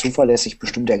sicher, zuverlässig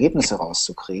bestimmte Ergebnisse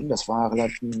rauszukriegen. Das war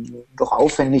relativ doch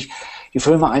aufwendig, die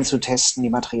Filme einzutesten, die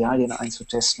Materialien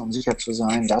einzutesten, um sicher zu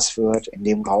sein, das wird in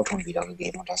dem Grauton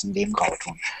wiedergegeben und das in dem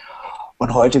Grauton.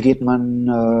 Und heute geht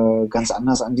man ganz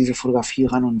anders an diese Fotografie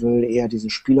ran und will eher diese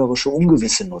spielerische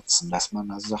Ungewisse nutzen, dass man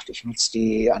also sagt, ich nutze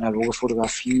die analoge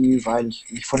Fotografie, weil ich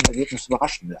mich von dem Ergebnis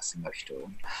überraschen lassen möchte.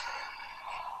 Und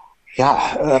ja,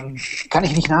 kann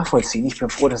ich nicht nachvollziehen. Ich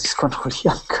bin froh, dass ich es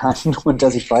kontrollieren kann und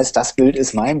dass ich weiß, das Bild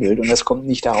ist mein Bild und das kommt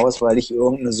nicht daraus, weil ich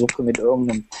irgendeine Suppe mit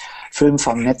irgendeinem Film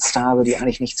vernetzt habe, die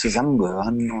eigentlich nicht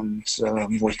zusammengehören und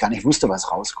wo ich gar nicht wusste,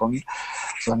 was rauskommt,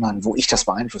 sondern wo ich das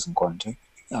beeinflussen konnte.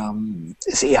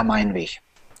 Ist eher mein Weg.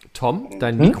 Tom,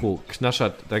 dein Mikro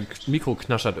knaschert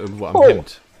irgendwo am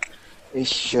Hemd.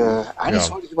 Eigentlich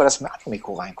sollte ich über das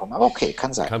Mikro reinkommen, aber okay,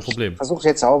 kann sein. Kein Problem. Ich versuche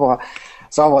jetzt sauberer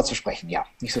zu sprechen, ja,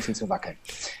 nicht so viel zu wackeln.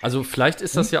 Also vielleicht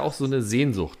ist das ja auch so eine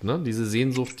Sehnsucht, ne? Diese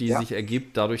Sehnsucht, die sich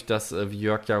ergibt dadurch, dass, wie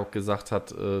Jörg ja auch gesagt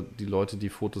hat, die Leute die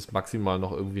Fotos maximal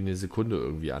noch irgendwie eine Sekunde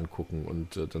irgendwie angucken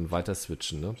und dann weiter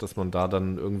switchen, ne? Dass man da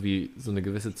dann irgendwie so eine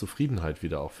gewisse Zufriedenheit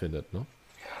wieder auch findet, ne?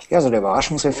 Ja, so der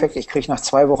Überraschungseffekt, ich kriege nach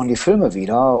 2 Wochen die Filme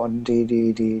wieder und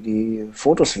die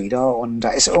Fotos wieder und da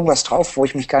ist irgendwas drauf, wo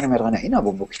ich mich gar nicht mehr dran erinnere,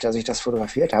 womöglich, dass ich das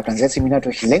fotografiert habe. Dann setze ich mich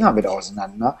natürlich länger mit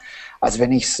auseinander, als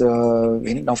wenn ich es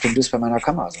hinten auf dem Display meiner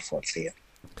Kamera sofort sehe.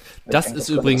 Das ist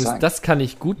übrigens, das kann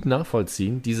ich gut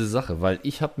nachvollziehen, diese Sache, weil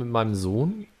ich habe mit meinem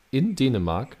Sohn in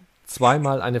Dänemark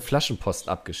 2-mal eine Flaschenpost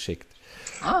abgeschickt.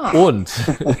 Und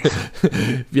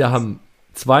wir haben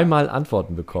 2-mal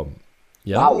Antworten bekommen.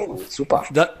 Ja, wow, super.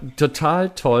 Total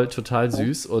toll, total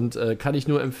süß und kann ich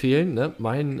nur empfehlen, ne?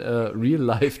 Mein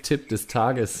Real-Life-Tipp des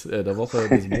Tages, der Woche,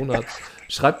 des Monats,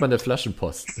 schreibt mal eine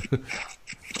Flaschenpost.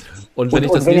 Und wenn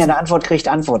ihr eine Antwort kriegt,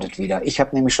 antwortet wieder. Ich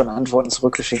habe nämlich schon Antworten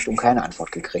zurückgeschickt und keine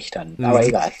Antwort gekriegt dann, aber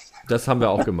egal. Das haben wir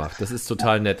auch gemacht. Das ist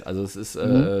total nett. Also es ist,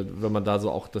 wenn man da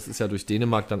so auch, das ist ja durch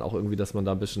Dänemark dann auch irgendwie, dass man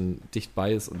da ein bisschen dicht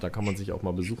bei ist und da kann man sich auch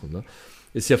mal besuchen, ne?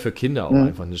 Ist ja für Kinder auch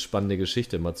einfach eine spannende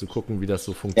Geschichte, mal zu gucken, wie das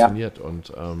so funktioniert. Ja.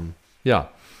 Und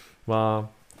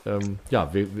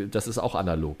das ist auch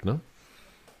analog, ne?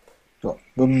 Ja.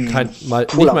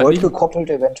 Nicht gekoppelt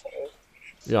eventuell.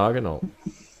 Ja, genau.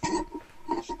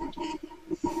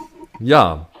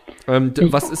 Ja,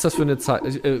 was ist das für eine Zeit?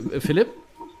 Philipp?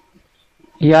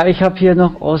 Ja, ich habe hier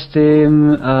noch aus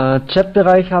dem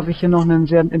Chat-Bereich habe ich hier noch einen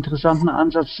sehr interessanten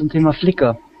Ansatz zum Thema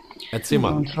Flickr. Erzähl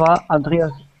mal. Und zwar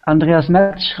Andreas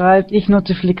Merz schreibt, ich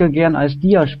nutze Flickr gern als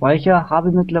Dia-Speicher,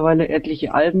 habe mittlerweile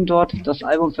etliche Alben dort. Das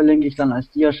Album verlinke ich dann als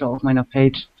Dia-Show auf meiner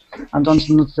Page.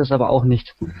 Ansonsten nutzt es aber auch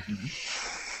nicht.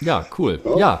 Ja, cool.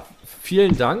 Ja,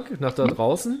 vielen Dank nach da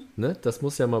draußen. Ne? Das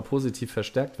muss ja mal positiv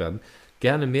verstärkt werden.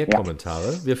 Gerne mehr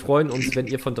Kommentare. Wir freuen uns, wenn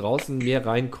ihr von draußen mehr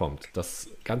reinkommt. Das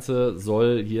Ganze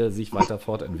soll hier sich weiter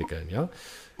fortentwickeln. Ja?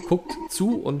 Guckt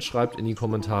zu und schreibt in die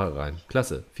Kommentare rein.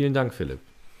 Klasse. Vielen Dank, Philipp.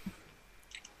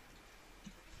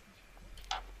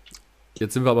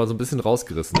 Jetzt sind wir aber so ein bisschen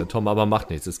rausgerissen, der Tom, aber macht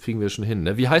nichts, das kriegen wir schon hin.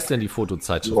 Ne? Wie heißt denn die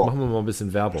Fotozeitschrift? Machen wir mal ein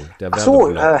bisschen Werbung.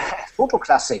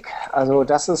 Fotoklassik. Also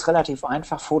das ist relativ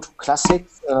einfach. Fotoklassik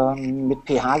mit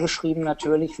PH geschrieben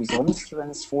natürlich, wie sonst, wenn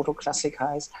es Fotoklassik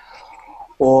heißt.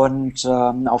 Und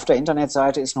auf der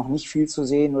Internetseite ist noch nicht viel zu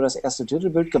sehen, nur das erste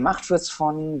Titelbild. Gemacht wird es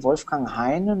von Wolfgang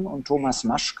Heinen und Thomas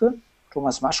Maschke.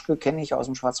 Thomas Maschke kenne ich aus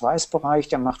dem Schwarz-Weiß-Bereich,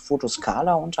 der macht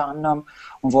Fotoskala unter anderem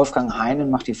und Wolfgang Heinen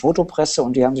macht die Fotopresse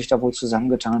und die haben sich da wohl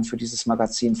zusammengetan für dieses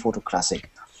Magazin Fotoklassik.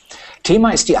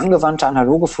 Thema ist die angewandte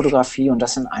analoge Fotografie und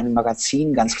das in einem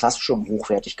Magazin, ganz klassisch und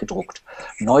hochwertig gedruckt.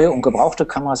 Neue und gebrauchte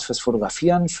Kameras fürs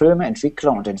Fotografieren, Filme,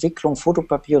 Entwickler und Entwicklung,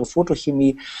 Fotopapiere,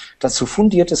 Fotochemie, dazu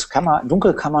fundiertes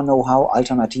Dunkelkammer-Know-how,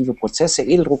 alternative Prozesse,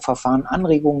 Edeldruckverfahren,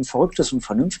 Anregungen, Verrücktes und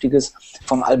Vernünftiges,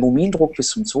 vom Albumindruck bis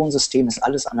zum Zonensystem ist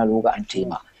alles analoge ein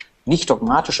Thema. Nicht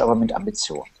dogmatisch, aber mit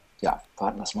Ambition. Ja,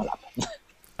 warten wir es mal ab.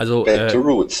 Also, Back to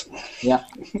Roots. Ja,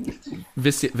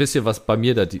 wisst ihr, was bei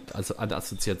mir da also an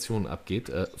Assoziationen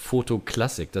abgeht?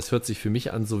 Fotoklassik. Das hört sich für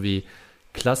mich an so wie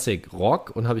Klassik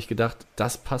Rock und habe ich gedacht,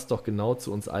 das passt doch genau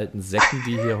zu uns alten Säcken,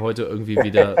 die hier heute irgendwie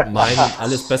wieder meinen,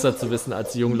 alles besser zu wissen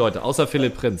als die jungen Leute. Außer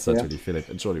Philipp Prinz natürlich, Philipp,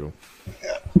 Entschuldigung.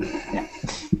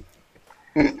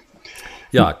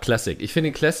 Ja, Classic. Ich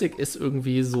finde, Classic ist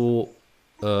irgendwie so,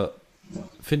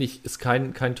 finde ich, ist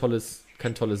kein tolles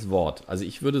Wort. Also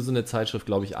ich würde so eine Zeitschrift,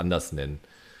 glaube ich, anders nennen.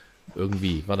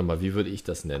 Irgendwie, warte mal, wie würde ich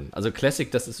das nennen? Also Classic,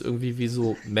 das ist irgendwie wie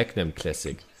so Magnum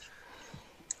Classic.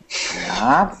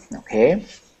 ja, okay.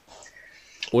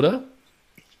 Oder?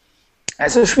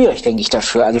 Es ist schwierig, denke ich,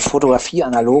 dafür. Also Fotografie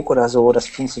analog oder so, das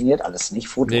funktioniert alles nicht.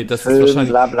 Foto, Nee, das ist Film, wahrscheinlich-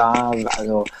 bla bla.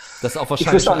 Also Das ist auch ich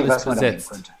wahrscheinlich wüsste auch schon nicht, alles was man da nehmen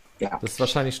besetzt. könnte. Ja. Das ist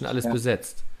wahrscheinlich schon alles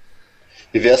besetzt.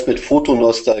 Wie wäre es mit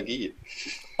Fotonostalgie?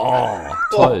 Oh,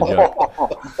 toll, ja.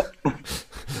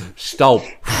 Staub.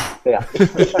 Ja.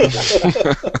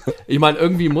 Ich meine,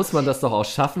 irgendwie muss man das doch auch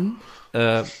schaffen,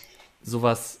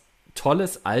 sowas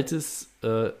Tolles, Altes,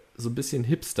 so ein bisschen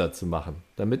hipster zu machen,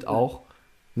 damit auch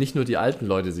nicht nur die alten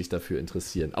Leute sich dafür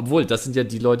interessieren. Obwohl, das sind ja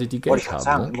die Leute, die Wollte ich Geld gerade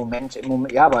sagen, haben. Ne? im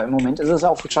Moment, ja, aber im Moment ist es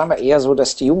auch scheinbar eher so,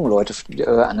 dass die jungen Leute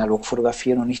analog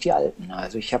fotografieren und nicht die alten.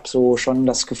 Also ich habe so schon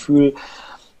das Gefühl,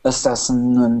 dass das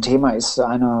ein Thema ist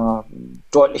einer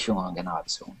deutlich jüngeren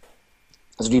Generation.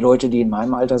 Also die Leute, die in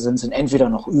meinem Alter sind entweder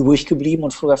noch übrig geblieben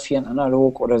und fotografieren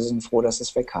analog oder sie sind froh, dass sie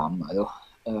es weg haben. Also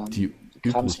Die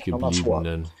kramen sich noch mal vor.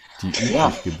 übrig gebliebenen.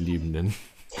 Ja. Gebliebenen.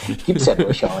 Gibt's ja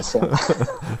durchaus, ja.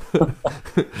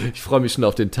 Ich freue mich schon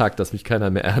auf den Tag, dass mich keiner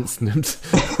mehr ernst nimmt.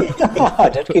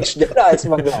 Das geht schneller, als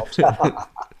man glaubt.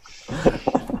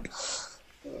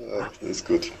 Das ist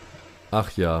gut.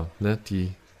 Ach ja, ne,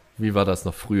 wie war das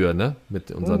noch früher, ne?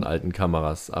 Mit unseren alten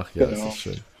Kameras. Ach ja, Genau. das ist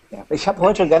schön. Ja, ich habe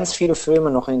heute ganz viele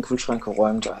Filme noch in den Kühlschrank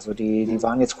geräumt. Also die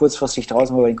waren jetzt kurzfristig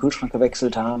draußen, weil wir den Kühlschrank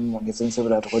gewechselt haben und jetzt sind sie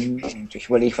wieder drin und ich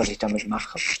überlege, was ich damit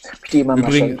mache. Ob ich die immer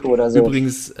mal schenke oder so.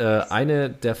 Übrigens, eine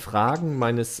der Fragen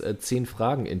meines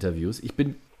 10-Fragen-Interviews, ich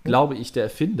bin, glaube ich, der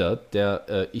Erfinder,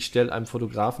 ich stelle einem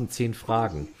Fotografen 10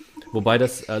 Fragen. Wobei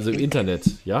das, also im Internet,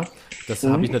 ja, das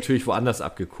habe ich natürlich woanders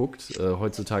abgeguckt.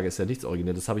 Heutzutage ist ja nichts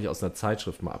originell, das habe ich aus einer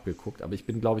Zeitschrift mal abgeguckt. Aber ich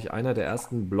bin, glaube ich, einer der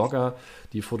ersten Blogger,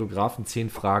 die Fotografen 10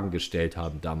 Fragen gestellt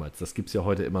haben damals. Das gibt es ja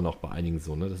heute immer noch bei einigen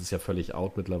so, ne? Das ist ja völlig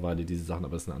out mittlerweile, diese Sachen,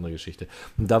 aber das ist eine andere Geschichte.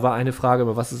 Und da war eine Frage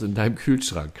immer, was ist in deinem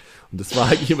Kühlschrank? Und das war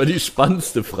eigentlich immer die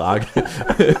spannendste Frage.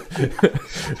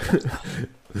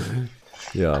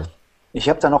 Ja. Ich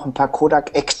habe da noch ein paar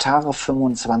Kodak Ektare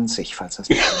 25, falls das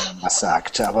was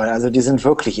sagt. Aber also die sind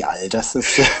wirklich alt. Das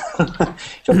ist,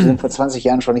 ich glaube, die sind vor 20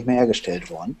 Jahren schon nicht mehr hergestellt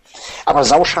worden. Aber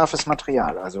sauscharfes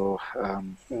Material. Also,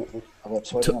 aber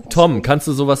ob's heute noch was Tom, gibt, kannst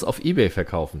du sowas auf eBay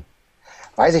verkaufen?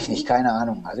 weiß ich nicht, keine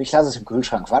Ahnung. Also ich lasse es im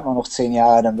Kühlschrank. Warten wir noch 10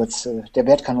 Jahre, dann wird's, der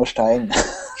Wert kann nur steigen.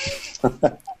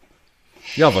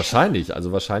 Ja, wahrscheinlich.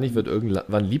 Also wahrscheinlich wird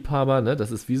irgendwann Liebhaber, ne?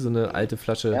 Das ist wie so eine alte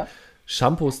Flasche Ja.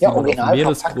 Shampoos, die Ja, man auf dem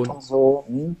original verpackt Meeresgrund. und so.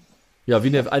 Ja, wie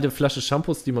eine alte Flasche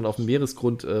Shampoos, die man auf dem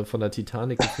Meeresgrund von der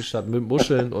Titanic gefischt hat mit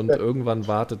Muscheln und irgendwann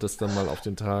wartet es dann mal auf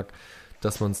den Tag,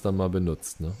 dass man es dann mal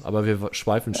benutzt. Ne? Aber wir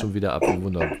schweifen schon wieder ab,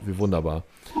 wie wunderbar.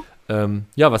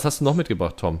 Ja, was hast du noch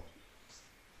mitgebracht, Tom?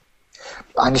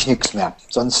 Eigentlich nichts mehr.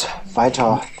 Sonst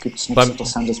weiter gibt es nichts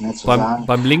Interessantes mehr zu sagen.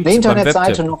 Beim Link Eine beim Internetseite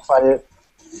Webtipp. noch, weil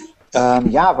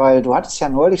weil du hattest ja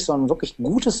neulich so ein wirklich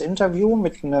gutes Interview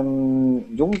mit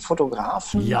einem jungen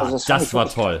Fotografen. Ja, Also das fand ich war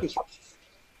wirklich toll. toll.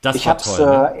 Das Ich war habe es toll.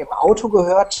 Ne? im Auto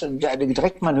gehört,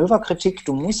 direkt Manöverkritik.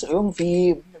 Du musst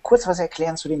irgendwie kurz was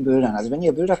erklären zu den Bildern. Also wenn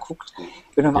ihr Bilder guckt,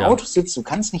 wenn du im Ja. Auto sitzt, du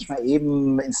kannst nicht mal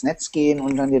eben ins Netz gehen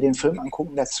und dann dir den Film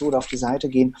angucken dazu oder auf die Seite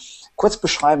gehen. Kurz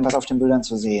beschreiben, was auf den Bildern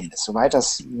zu sehen ist, soweit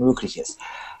das möglich ist.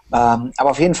 Aber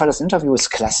auf jeden Fall, das Interview ist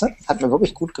klasse, hat mir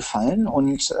wirklich gut gefallen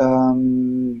und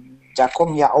da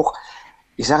kommen ja auch,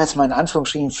 ich sage jetzt mal in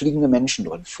Anführungsstrichen, fliegende Menschen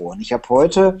drin vor. Und ich habe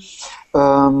heute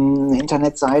eine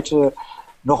Internetseite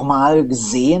nochmal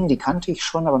gesehen, die kannte ich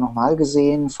schon, aber nochmal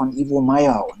gesehen von Ivo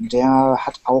Meyer und der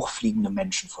hat auch fliegende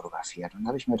Menschen fotografiert. Und da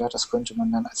habe ich mir gedacht, das könnte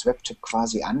man dann als Webtipp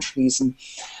quasi anschließen.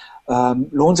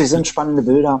 Lohnt sich, sind spannende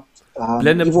Bilder.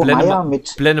 Ivo Meyer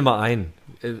mit... Blende mal ein.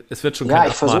 Es wird schon Ja, kein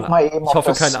ich versuch Abmahn. mal eben, Ich ob hoffe,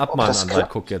 das- kein ob das Abmahnanwalt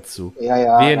klappt. guckt jetzt zu. Ja,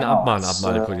 ja, Wen genau,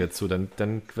 Abmahnanwalt das, guckt jetzt zu, dann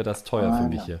wird das teuer für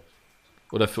mich hier.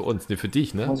 Oder für uns, ne, für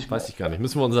dich, ne? Muss ich Weiß ich gar nicht.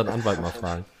 Müssen wir unseren Anwalt mal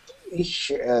fragen.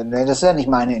 Nee, das ist ja nicht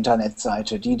meine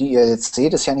Internetseite. Die ihr jetzt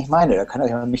seht, ist ja nicht meine. Da kann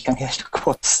euch mich kein Geld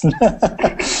kosten.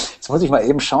 Jetzt muss ich mal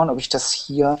eben schauen, ob ich das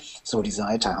hier, so die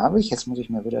Seite habe ich, jetzt muss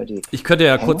ich mir wieder die... Ich könnte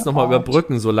ja kurz nochmal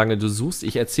überbrücken, solange du suchst.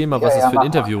 Ich erzähle mal, was Ja, das für ein mach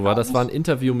Interview mal. war. Das war ein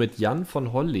Interview mit Jan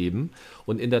von Holleben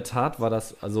und in der Tat war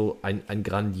das also ein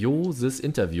grandioses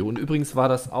Interview. Und übrigens war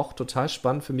das auch total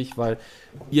spannend für mich, weil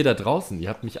ihr da draußen, ihr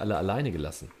habt mich alle alleine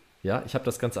gelassen. Ja, ich habe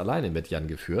das ganz alleine mit Jan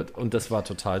geführt und das war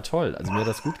total toll. Also mir hat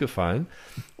das gut gefallen.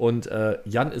 Und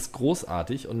Jan ist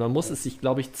großartig und man muss es sich,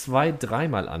 glaube ich, 2-3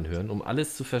 Mal anhören, um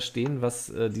alles zu verstehen,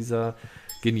 was dieser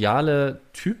geniale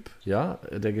Typ, ja,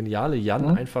 der geniale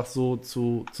Jan einfach so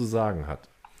zu sagen hat.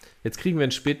 Jetzt kriegen wir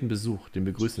einen späten Besuch, den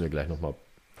begrüßen wir gleich nochmal.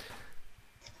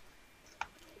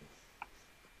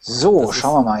 So,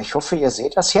 schauen wir mal. Ich hoffe, ihr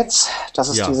seht das jetzt. Das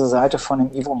ist diese Seite von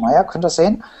dem Ivo Meier. Könnt ihr das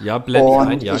sehen? Ja, blende ich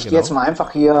ein. Und Ja, ich gehe jetzt mal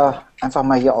einfach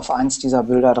mal hier auf eins dieser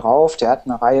Bilder drauf. Der hat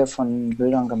eine Reihe von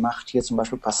Bildern gemacht. Hier zum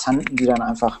Beispiel Passanten, die dann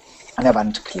einfach an der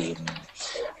Wand kleben.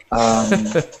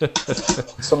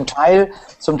 Zum Teil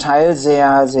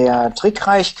sehr, sehr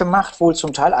trickreich gemacht, wohl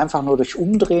zum Teil einfach nur durch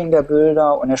Umdrehen der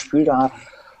Bilder. Und er spielt da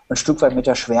ein Stück weit mit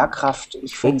der Schwerkraft.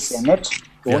 Ich finde es sehr nett.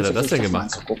 Wie hat er Lohnt das sich, denn mal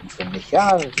gemacht? anzugucken, finde ich.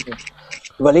 Ja,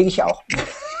 überlege ich auch.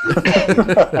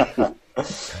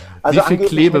 Wie viel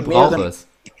Klebe braucht es?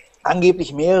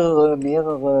 Angeblich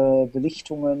mehrere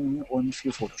Belichtungen und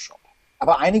viel Photoshop.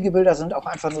 Aber einige Bilder sind auch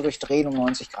einfach nur durch Drehen um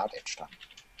 90 Grad entstanden.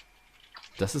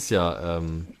 Das ist ja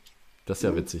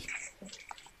witzig.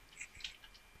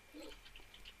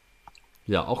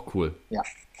 Ja, auch cool. Ja,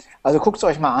 also guckt es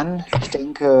euch mal an. Ich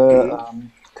denke,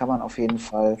 kann man auf jeden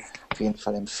Fall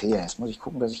empfehlen. Jetzt muss ich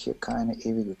gucken, dass ich hier keine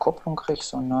ewige Kopplung kriege,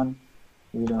 sondern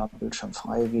wieder Bildschirm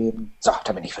freigeben. So,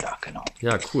 da bin ich wieder, genau.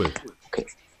 Ja, cool. Okay.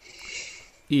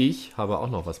 Ich habe auch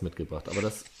noch was mitgebracht, aber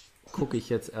das gucke ich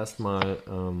jetzt erstmal,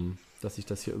 dass ich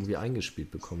das hier irgendwie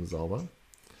eingespielt bekomme, sauber.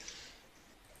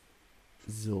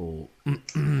 So,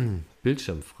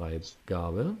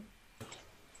 Bildschirmfreigabe.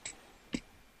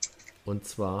 Und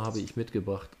zwar habe ich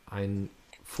mitgebracht einen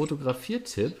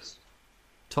Fotografiertipp.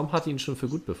 Tom hat ihn schon für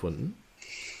gut befunden.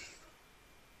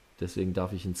 Deswegen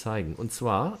darf ich ihn zeigen. Und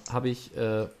zwar habe ich,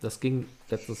 das ging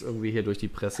letztens irgendwie hier durch die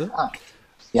Presse.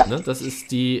 Ja. Ne, das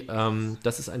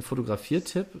ist ein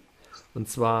Fotografiertipp. Und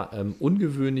zwar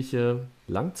ungewöhnliche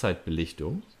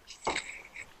Langzeitbelichtung.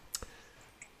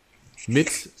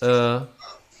 Mit,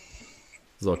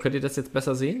 so, könnt ihr das jetzt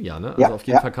besser sehen? Ja, ne? Also auf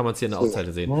jeden Fall kann man es hier in der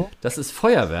Auszeile sehen. Das ist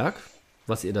Feuerwerk,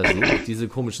 was ihr da seht, diese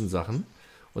komischen Sachen.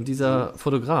 Und dieser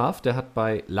Fotograf, der hat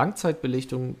bei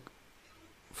Langzeitbelichtung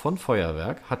von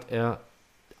Feuerwerk, hat er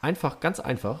ganz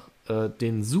einfach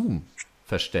den Zoom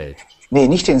verstellt. Nee,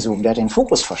 nicht den Zoom, der hat den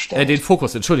Fokus verstellt. Den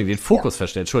Fokus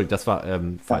verstellt. Entschuldigung, das war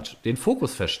falsch. Den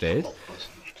Fokus verstellt.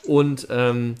 Und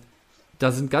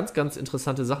da sind ganz, ganz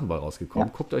interessante Sachen bei rausgekommen.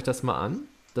 Ja. Guckt euch das mal an.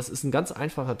 Das ist ein ganz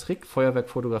einfacher Trick. Feuerwerk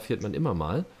fotografiert man immer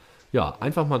mal. Ja,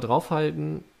 einfach mal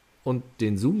draufhalten und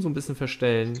den Zoom so ein bisschen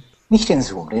verstellen. Nicht den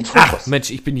Zoom, den Fokus. Ach,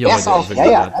 Mensch, ich bin hier Erst heute. auf,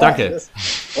 Danke.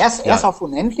 Erst auf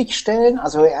unendlich stellen.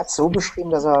 Also er hat es so beschrieben,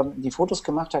 dass er die Fotos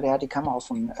gemacht hat. Er hat die Kamera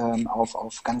auf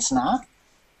ganz nah,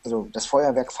 also das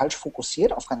Feuerwerk falsch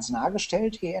fokussiert, auf ganz nah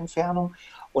gestellt, die Entfernung.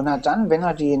 Und hat dann, wenn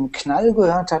er den Knall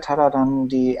gehört hat, hat er dann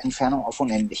die Entfernung auf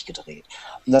unendlich gedreht.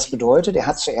 Und das bedeutet, er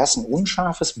hat zuerst ein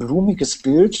unscharfes, blumiges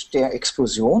Bild der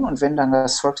Explosion und wenn dann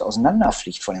das Zeugs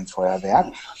auseinanderfliegt von dem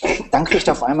Feuerwerk, dann kriegt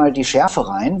er auf einmal die Schärfe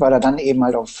rein, weil er dann eben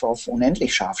halt auf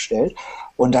unendlich scharf stellt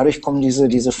und dadurch kommen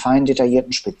diese fein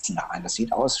detaillierten Spitzen da rein. Das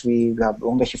sieht aus wie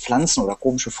irgendwelche Pflanzen oder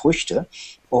komische Früchte.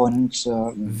 Und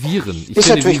Viren, ich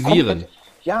finde wie Viren.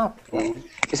 Ja,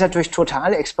 ist natürlich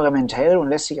total experimentell und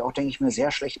lässt sich auch, denke ich mir,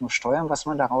 sehr schlecht nur steuern, was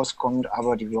man da rauskommt,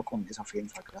 aber die Wirkung ist auf jeden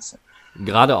Fall klasse.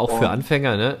 Gerade auch für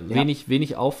Anfänger, ne?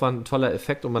 Wenig Aufwand, toller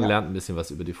Effekt und man lernt ein bisschen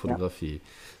was über die Fotografie.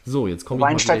 So, jetzt komme ich mal.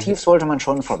 Ein Stativ sollte man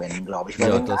schon verwenden, glaube ich,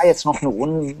 weil wenn da jetzt noch eine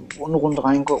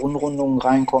Unrundung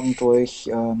reinkommt durch,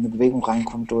 eine Bewegung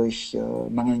reinkommt durch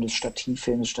mangelndes Stativ,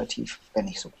 fehlendes Stativ, wäre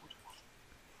nicht so gut.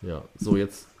 Ja, so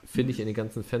jetzt finde ich in den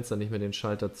ganzen Fenstern nicht mehr den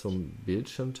Schalter zum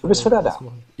Bildschirm. Du bist wieder da.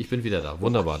 Ich bin wieder da.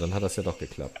 Wunderbar, dann hat das ja doch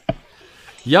geklappt.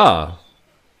 Ja,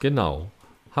 genau.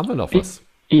 Haben wir noch was?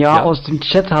 Ja, aus dem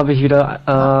Chat habe ich wieder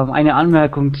eine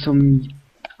Anmerkung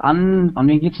an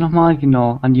wen geht's nochmal?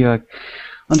 Genau, an Jörg.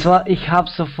 Und zwar, ich habe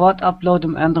sofort Upload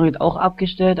im Android auch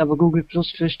abgestellt, aber Google Plus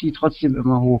fischt die trotzdem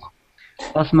immer hoch.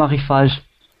 Was mache ich falsch?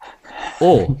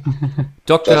 Oh,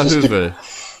 Dr. Hövel.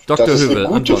 Dr. Das ist Hövel,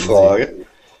 eine gute Frage.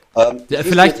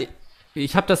 Vielleicht,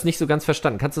 ich habe das nicht so ganz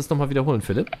verstanden. Kannst du das nochmal wiederholen,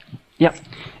 Philipp? Ja,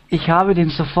 ich habe den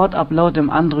Sofort-Upload im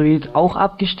Android auch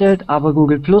abgestellt, aber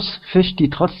Google Plus fischt die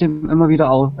trotzdem immer wieder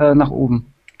nach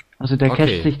oben. Also der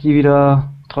cached sich die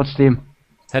wieder trotzdem.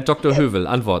 Herr Dr. Hövel,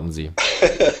 antworten Sie.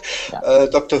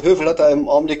 Dr. Hövel hat da im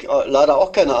Augenblick leider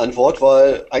auch keine Antwort,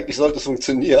 weil eigentlich sollte es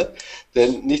funktionieren,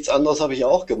 denn nichts anderes habe ich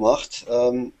auch gemacht.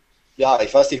 Ja,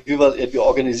 ich weiß nicht, wie wir irgendwie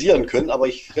organisieren können, aber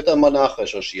ich werde dann mal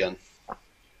nachrecherchieren.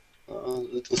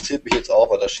 Interessiert mich jetzt auch,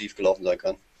 was da schiefgelaufen sein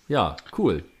kann. Ja,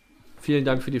 cool. Vielen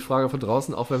Dank für die Frage von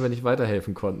draußen, auch wenn wir nicht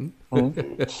weiterhelfen konnten.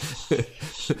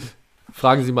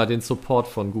 Fragen Sie mal den Support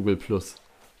von Google+.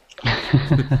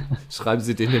 Schreiben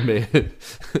Sie denen eine Mail.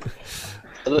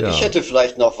 Also ich hätte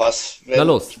vielleicht noch was. Na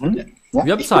los.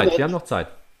 Wir haben Zeit, wir haben noch Zeit.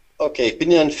 Okay, ich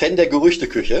bin ja ein Fan der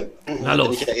Gerüchteküche. Na los.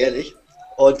 Bin ich ja ehrlich.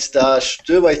 Und da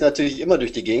stöber ich natürlich immer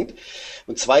durch die Gegend.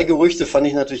 Und 2 Gerüchte fand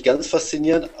ich natürlich ganz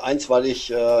faszinierend. Eins, weil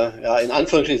ich in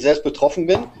Anführungsstrichen selbst betroffen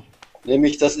bin.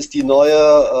 Nämlich, das ist die neue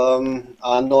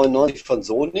A99 von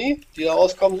Sony, die da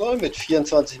rauskommen soll, mit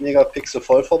 24 Megapixel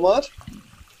Vollformat.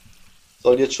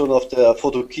 Soll jetzt schon auf der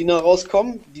Photokina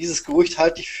rauskommen. Dieses Gerücht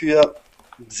halte ich für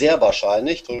sehr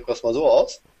wahrscheinlich, drücke das mal so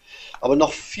aus. Aber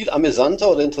noch viel amüsanter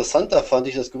oder interessanter fand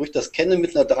ich das Gerücht, dass Canon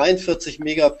mit einer 43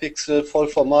 Megapixel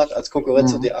Vollformat als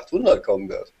Konkurrenz zur D800 kommen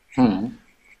wird.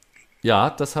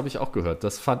 Ja, das habe ich auch gehört.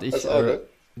 Das fand ich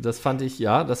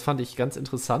ganz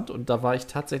interessant und da war ich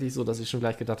tatsächlich so, dass ich schon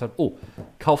gleich gedacht habe, oh,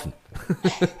 kaufen.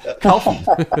 Kaufen.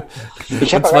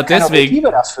 Ich habe aber keine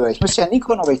Objektive dafür. Ich müsste ja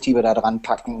Nikon-Objektive da dran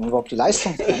packen, um überhaupt die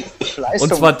Leistung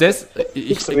und zwar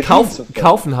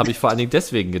kaufen habe ich vor allen Dingen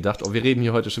deswegen gedacht, wir reden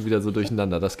hier heute schon wieder so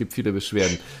durcheinander, das gibt viele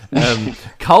Beschwerden.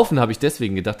 Kaufen habe ich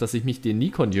deswegen gedacht, dass ich mich den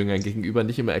Nikon-Jüngern gegenüber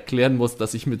nicht immer erklären muss,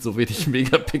 dass ich mit so wenig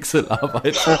Megapixel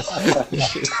arbeite.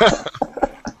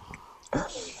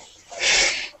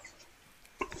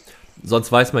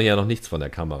 Sonst weiß man ja noch nichts von der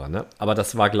Kamera, ne? Aber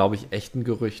das war, glaube ich, echt ein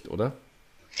Gerücht, oder?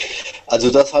 Also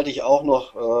das halte ich auch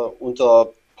noch unter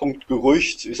Punkt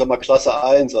Gerücht, ich sag mal Klasse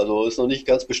 1, also ist noch nicht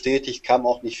ganz bestätigt, kam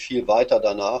auch nicht viel weiter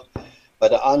danach. Bei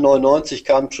der A99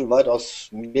 kamen schon weitaus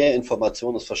mehr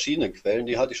Informationen aus verschiedenen Quellen,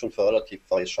 die halte ich schon für relativ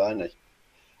wahrscheinlich.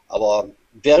 Aber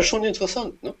wäre schon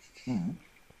interessant, ne?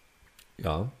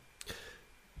 Ja.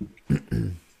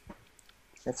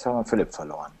 Jetzt haben wir Philipp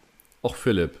verloren. Och,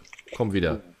 Philipp, komm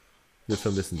wieder. Wir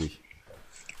vermissen dich.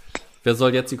 Wer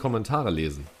soll jetzt die Kommentare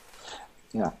lesen?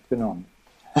 Ja, genau.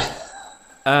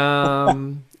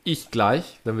 Ich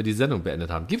gleich, wenn wir die Sendung beendet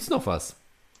haben. Gibt's noch was?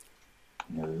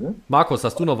 Nö. Markus,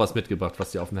 hast du noch was mitgebracht,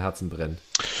 was dir auf dem Herzen brennt?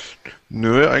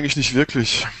 Nö, eigentlich nicht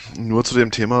wirklich. Nur zu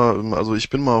dem Thema, also ich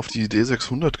bin mal auf die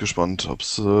D600 gespannt,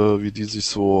 wie die sich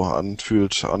so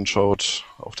anfühlt, anschaut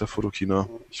auf der Photokina.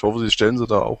 Ich hoffe, sie stellen sie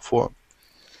da auch vor.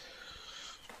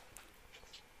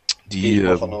 Gehe ich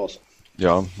mal von aus.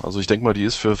 Ja, also ich denke mal, die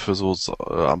ist für so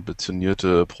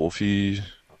ambitionierte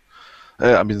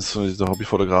ambitionierte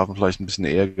Hobbyfotografen vielleicht ein bisschen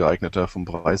eher geeigneter vom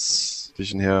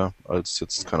Preislichen her als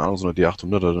jetzt, keine Ahnung, so eine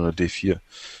D800 oder eine D4. Die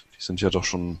sind ja doch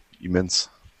schon immens.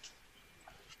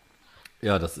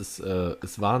 Ja, das ist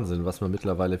Wahnsinn, was man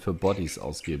mittlerweile für Bodies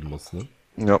ausgeben muss, ne?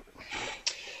 Ja.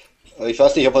 Ich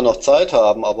weiß nicht, ob wir noch Zeit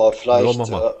haben, aber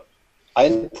vielleicht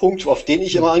ein Punkt, auf den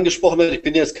ich immer angesprochen werde, ich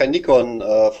bin jetzt kein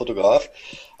Nikon-Fotograf,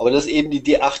 aber das ist eben die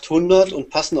D800 und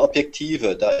passende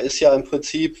Objektive. Da ist ja im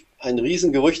Prinzip eine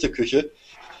riesen Gerüchteküche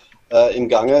im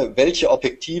Gange, welche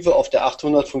Objektive auf der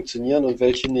 800 funktionieren und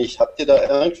welche nicht. Habt ihr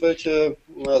da irgendwelche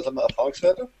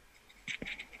Erfahrungswerte?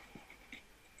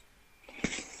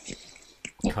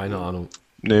 Keine Ahnung.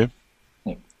 Nee.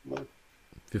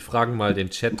 Wir fragen mal den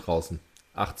Chat draußen.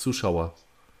 8 Zuschauer.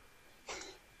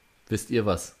 Wisst ihr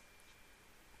was?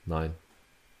 Nein.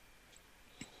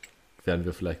 Werden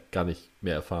wir vielleicht gar nicht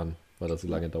mehr erfahren, weil das so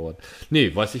lange dauert.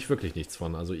 Nee, weiß ich wirklich nichts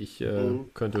von. Also ich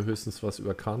könnte höchstens was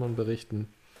über Canon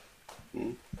berichten.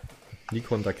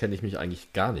 Nikon, da kenne ich mich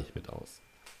eigentlich gar nicht mit aus.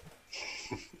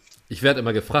 Ich werde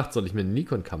immer gefragt, soll ich mir eine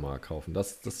Nikon-Kamera kaufen?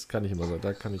 Das kann ich immer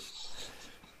sagen.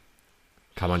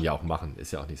 Kann man ja auch machen,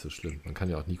 ist ja auch nicht so schlimm. Man kann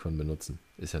ja auch Nikon benutzen.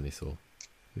 Ist ja nicht so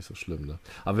schlimm, ne?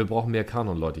 Aber wir brauchen mehr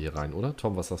Canon-Leute hier rein, oder?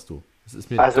 Tom, was sagst du? Das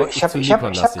ist mir also ich habe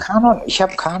Canon, ich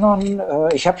habe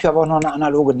hier aber auch noch eine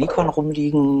analoge Nikon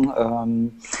rumliegen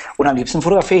und am liebsten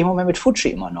fotografiere ich im Moment mit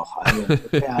Fuji immer noch.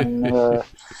 Also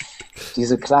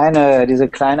diese kleine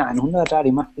 100 da,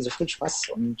 die macht diese frisch was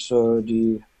und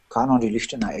die Canon, die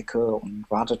liegt in der Ecke und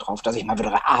wartet drauf, dass ich mal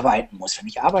wieder arbeiten muss. Wenn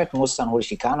ich arbeiten muss, dann hole ich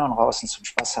die Canon raus und zum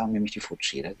Spaß haben nehme ich die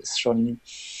Fuji. Das ist schon...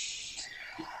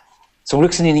 Zum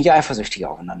Glück sind die nicht eifersüchtig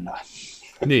aufeinander.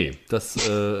 Nee, das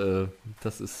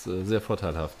ist sehr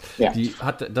vorteilhaft. Ja.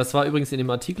 Das war übrigens in dem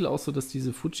Artikel auch so, dass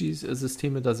diese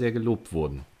Fuji-Systeme da sehr gelobt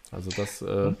wurden. Also das,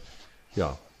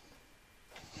 ja.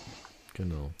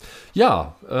 Genau.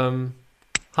 Ja, haben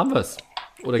wir es?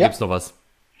 Oder gibt es noch was?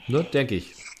 Ne, denke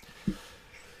ich.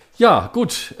 Ja,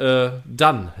 gut.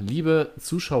 Dann, liebe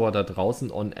Zuschauer da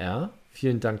draußen on air,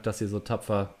 Vielen Dank, dass ihr so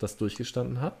tapfer das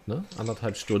durchgestanden habt. Ne?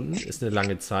 1,5 Stunden ist eine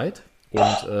lange Zeit.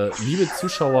 Und liebe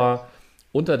Zuschauer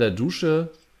unter der Dusche,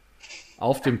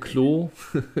 auf dem Klo,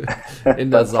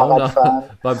 in der Sauna,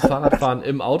 beim Fahrradfahren,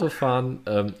 im Autofahren.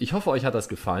 Ich hoffe, euch hat das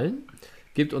gefallen.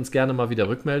 Gebt uns gerne mal wieder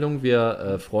Rückmeldungen.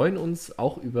 Wir freuen uns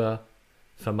auch über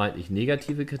vermeintlich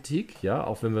negative Kritik, ja,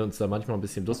 auch wenn wir uns da manchmal ein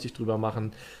bisschen lustig drüber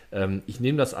machen. Ich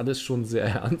nehme das alles schon sehr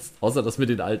ernst, außer das mit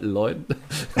den alten Leuten.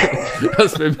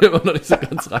 Das will mir immer noch nicht so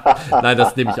ganz rein. Nein,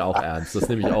 das nehme ich auch ernst.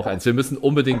 Wir müssen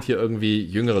unbedingt hier irgendwie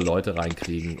jüngere Leute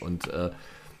reinkriegen und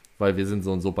weil wir sind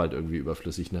so und so bald irgendwie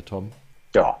überflüssig, ne, Tom?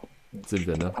 Ja. Sind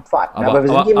wir, ne? Abwarten. Aber wir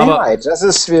sind die Mehrheit. Das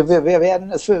ist, wir werden,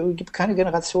 es gibt keine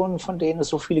Generationen, von denen es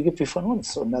so viele gibt wie von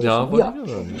uns. Und also ja,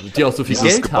 die auch so viel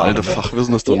Dieses Geld haben.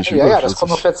 Fachwissen ist doch nicht ja, das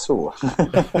kommt noch dazu.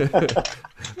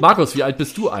 Markus, wie alt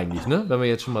bist du eigentlich, ne? Wenn wir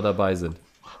jetzt schon mal dabei sind.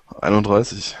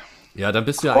 31. Ja, dann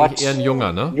bist du ja eigentlich eher ein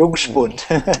Junger, ne? Jungspund.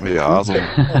 Ja, so.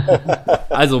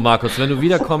 Also, Markus, wenn du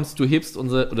wiederkommst, du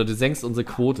senkst unsere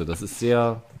Quote. Das ist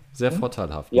sehr, sehr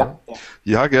vorteilhaft. Ja. Ne?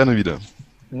 Ja, gerne wieder.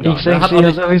 Ja, ich senke sie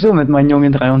ja sowieso mit meinen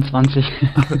jungen 23.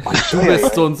 Du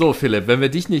bist so und so, Philipp. Wenn wir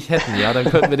dich nicht hätten, ja, dann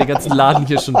könnten wir den ganzen Laden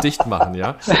hier schon dicht machen,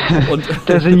 ja. Und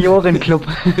der Seniorenclub.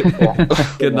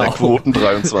 genau. Der Quoten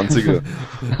 23er.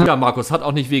 Ja, Markus, hat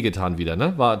auch nicht wehgetan wieder,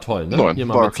 ne? War toll, ne? Nein, hier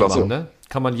mal war mitzumachen, klasse. ne?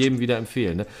 Kann man jedem wieder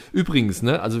empfehlen, ne? Übrigens,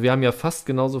 ne? Also wir haben ja fast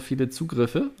genauso viele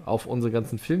Zugriffe auf unsere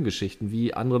ganzen Filmgeschichten,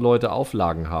 wie andere Leute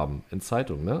Auflagen haben in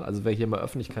Zeitungen, ne? Also wer hier mal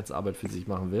Öffentlichkeitsarbeit für sich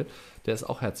machen will, der ist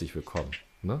auch herzlich willkommen,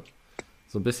 ne?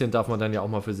 So ein bisschen darf man dann ja auch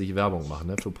mal für sich Werbung machen,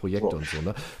 ne? Für Projekte und so,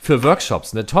 ne? Für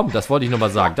Workshops, ne? Tom, das wollte ich nochmal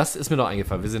sagen. Das ist mir noch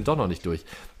eingefallen. Wir sind doch noch nicht durch.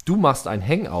 Du machst ein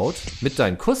Hangout mit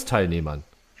deinen Kursteilnehmern.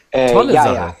 Tolle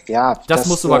Sache. Ja, das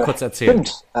musst du mal kurz erzählen.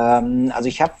 Stimmt. Also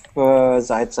ich habe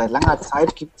seit langer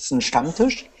Zeit gibt es einen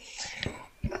Stammtisch,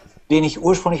 den ich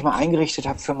ursprünglich mal eingerichtet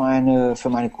habe für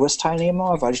meine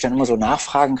Kursteilnehmer, weil ich dann immer so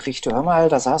Nachfragen kriegte, hör mal,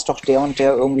 da saß doch der und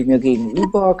der irgendwie mir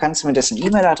gegenüber, kannst du mir dessen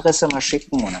E-Mail-Adresse mal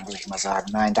schicken? Und dann muss ich immer sagen,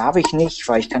 nein, darf ich nicht,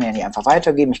 weil ich kann ja nicht einfach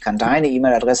weitergeben, ich kann deine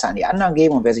E-Mail-Adresse an die anderen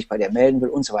geben und wer sich bei dir melden will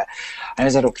und so weiter. Dann habe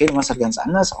ich gesagt, okay, du machst das ganz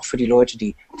anders, auch für die Leute,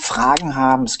 die Fragen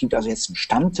haben. Es gibt also jetzt einen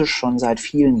Stammtisch schon seit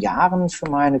vielen Jahren für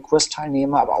meine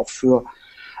Kursteilnehmer, aber auch für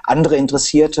andere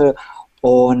Interessierte.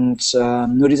 Und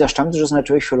nur dieser Stammtisch ist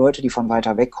natürlich für Leute, die von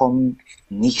weiter weg kommen,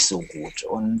 nicht so gut.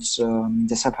 Und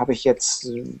deshalb habe ich jetzt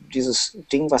dieses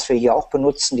Ding, was wir hier auch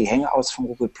benutzen, die Hangouts von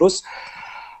Google Plus,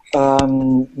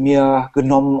 mir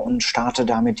genommen und starte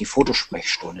damit die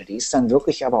Fotosprechstunde. Die ist dann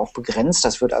wirklich aber auch begrenzt.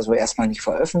 Das wird also erstmal nicht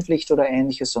veröffentlicht oder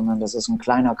ähnliches, sondern das ist ein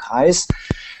kleiner Kreis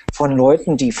von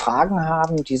Leuten, die Fragen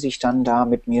haben, die sich dann da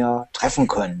mit mir treffen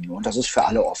können. Und das ist für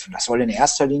alle offen. Das soll in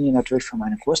erster Linie natürlich für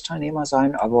meine Kursteilnehmer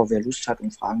sein, aber wer Lust hat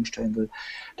und Fragen stellen will,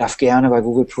 darf gerne bei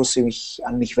Google Plus sich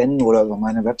an mich wenden oder über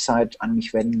meine Website an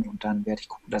mich wenden und dann werde ich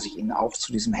gucken, dass ich ihn auch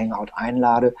zu diesem Hangout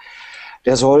einlade.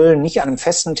 Der soll nicht an einem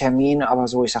festen Termin, aber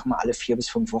so, ich sag mal, alle 4 bis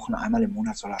 5 Wochen, einmal im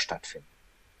Monat soll er stattfinden.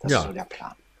 Das ist so der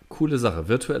Plan. Coole Sache.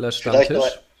 Virtueller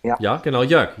Stammtisch. Ja, genau.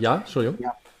 Jörg, ja, Entschuldigung.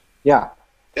 Ja.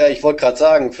 Ja, ich wollte gerade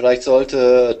sagen, vielleicht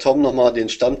sollte Tom nochmal den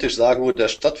Stammtisch sagen, wo der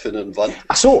stattfindet und wann.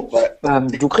 Ach so,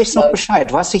 du kriegst noch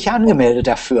Bescheid. Du hast dich ja angemeldet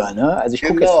dafür, ne? Also ich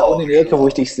gucke jetzt da unten in die Ecke, wo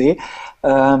ich dich sehe.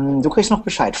 Du kriegst noch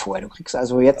Bescheid vorher. Du kriegst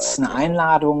also jetzt eine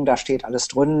Einladung, da steht alles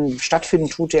drin. Stattfinden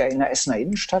tut der in der Essener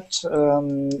Innenstadt,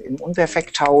 im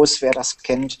Unperfekthaus, wer das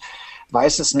kennt.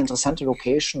 Weiß, es ist eine interessante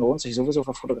Location, lohnt sich sowieso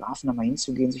für Fotografen da mal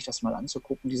hinzugehen, sich das mal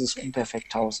anzugucken, dieses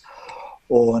Unperfekthaus.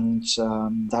 Und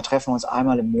da treffen wir uns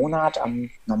einmal im Monat, am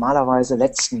normalerweise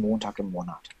letzten Montag im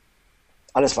Monat.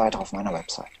 Alles weitere auf meiner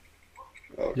Website.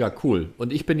 Ja, cool.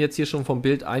 Und ich bin jetzt hier schon vom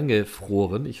Bild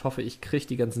eingefroren. Ich hoffe, ich kriege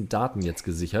die ganzen Daten jetzt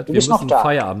gesichert. Du bist Wir müssen noch da.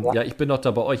 Feierabend. Ja, ich bin noch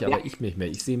da bei euch, aber ich nicht mehr.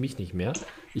 Ich sehe mich nicht mehr.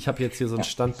 Ich habe jetzt hier so ein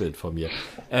Standbild von mir.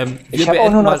 Ich habe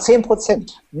auch nur noch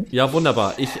 10%. Ja,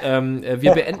 wunderbar.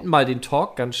 Wir beenden mal den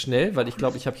Talk ganz schnell, weil ich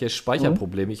glaube, ich habe hier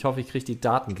Speicherprobleme. Ich hoffe, ich kriege die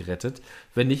Daten gerettet.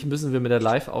 Wenn nicht, müssen wir mit der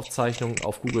Live-Aufzeichnung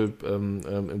auf Google,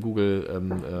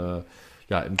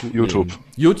 im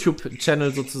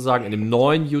YouTube-Channel sozusagen, in dem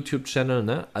neuen YouTube-Channel,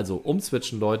 ne? Also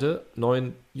umswitchen, Leute,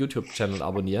 neuen YouTube-Channel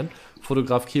abonnieren.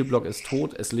 Fotograf Kielblock ist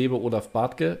tot, es lebe Olaf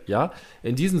Bartke, ja.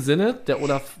 In diesem Sinne, der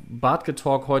Olaf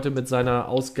Bartke-Talk heute mit seiner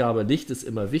Ausgabe Licht ist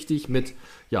immer wichtig, mit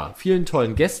vielen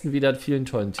tollen Gästen wieder, vielen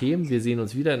tollen Themen. Wir sehen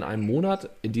uns wieder in einem Monat,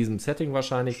 in diesem Setting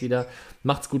wahrscheinlich wieder.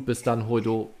 Macht's gut, bis dann,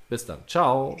 Hoido, bis dann.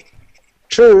 Ciao.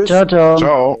 Tschüss. Ciao, ciao.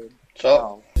 Ciao.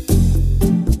 Ciao.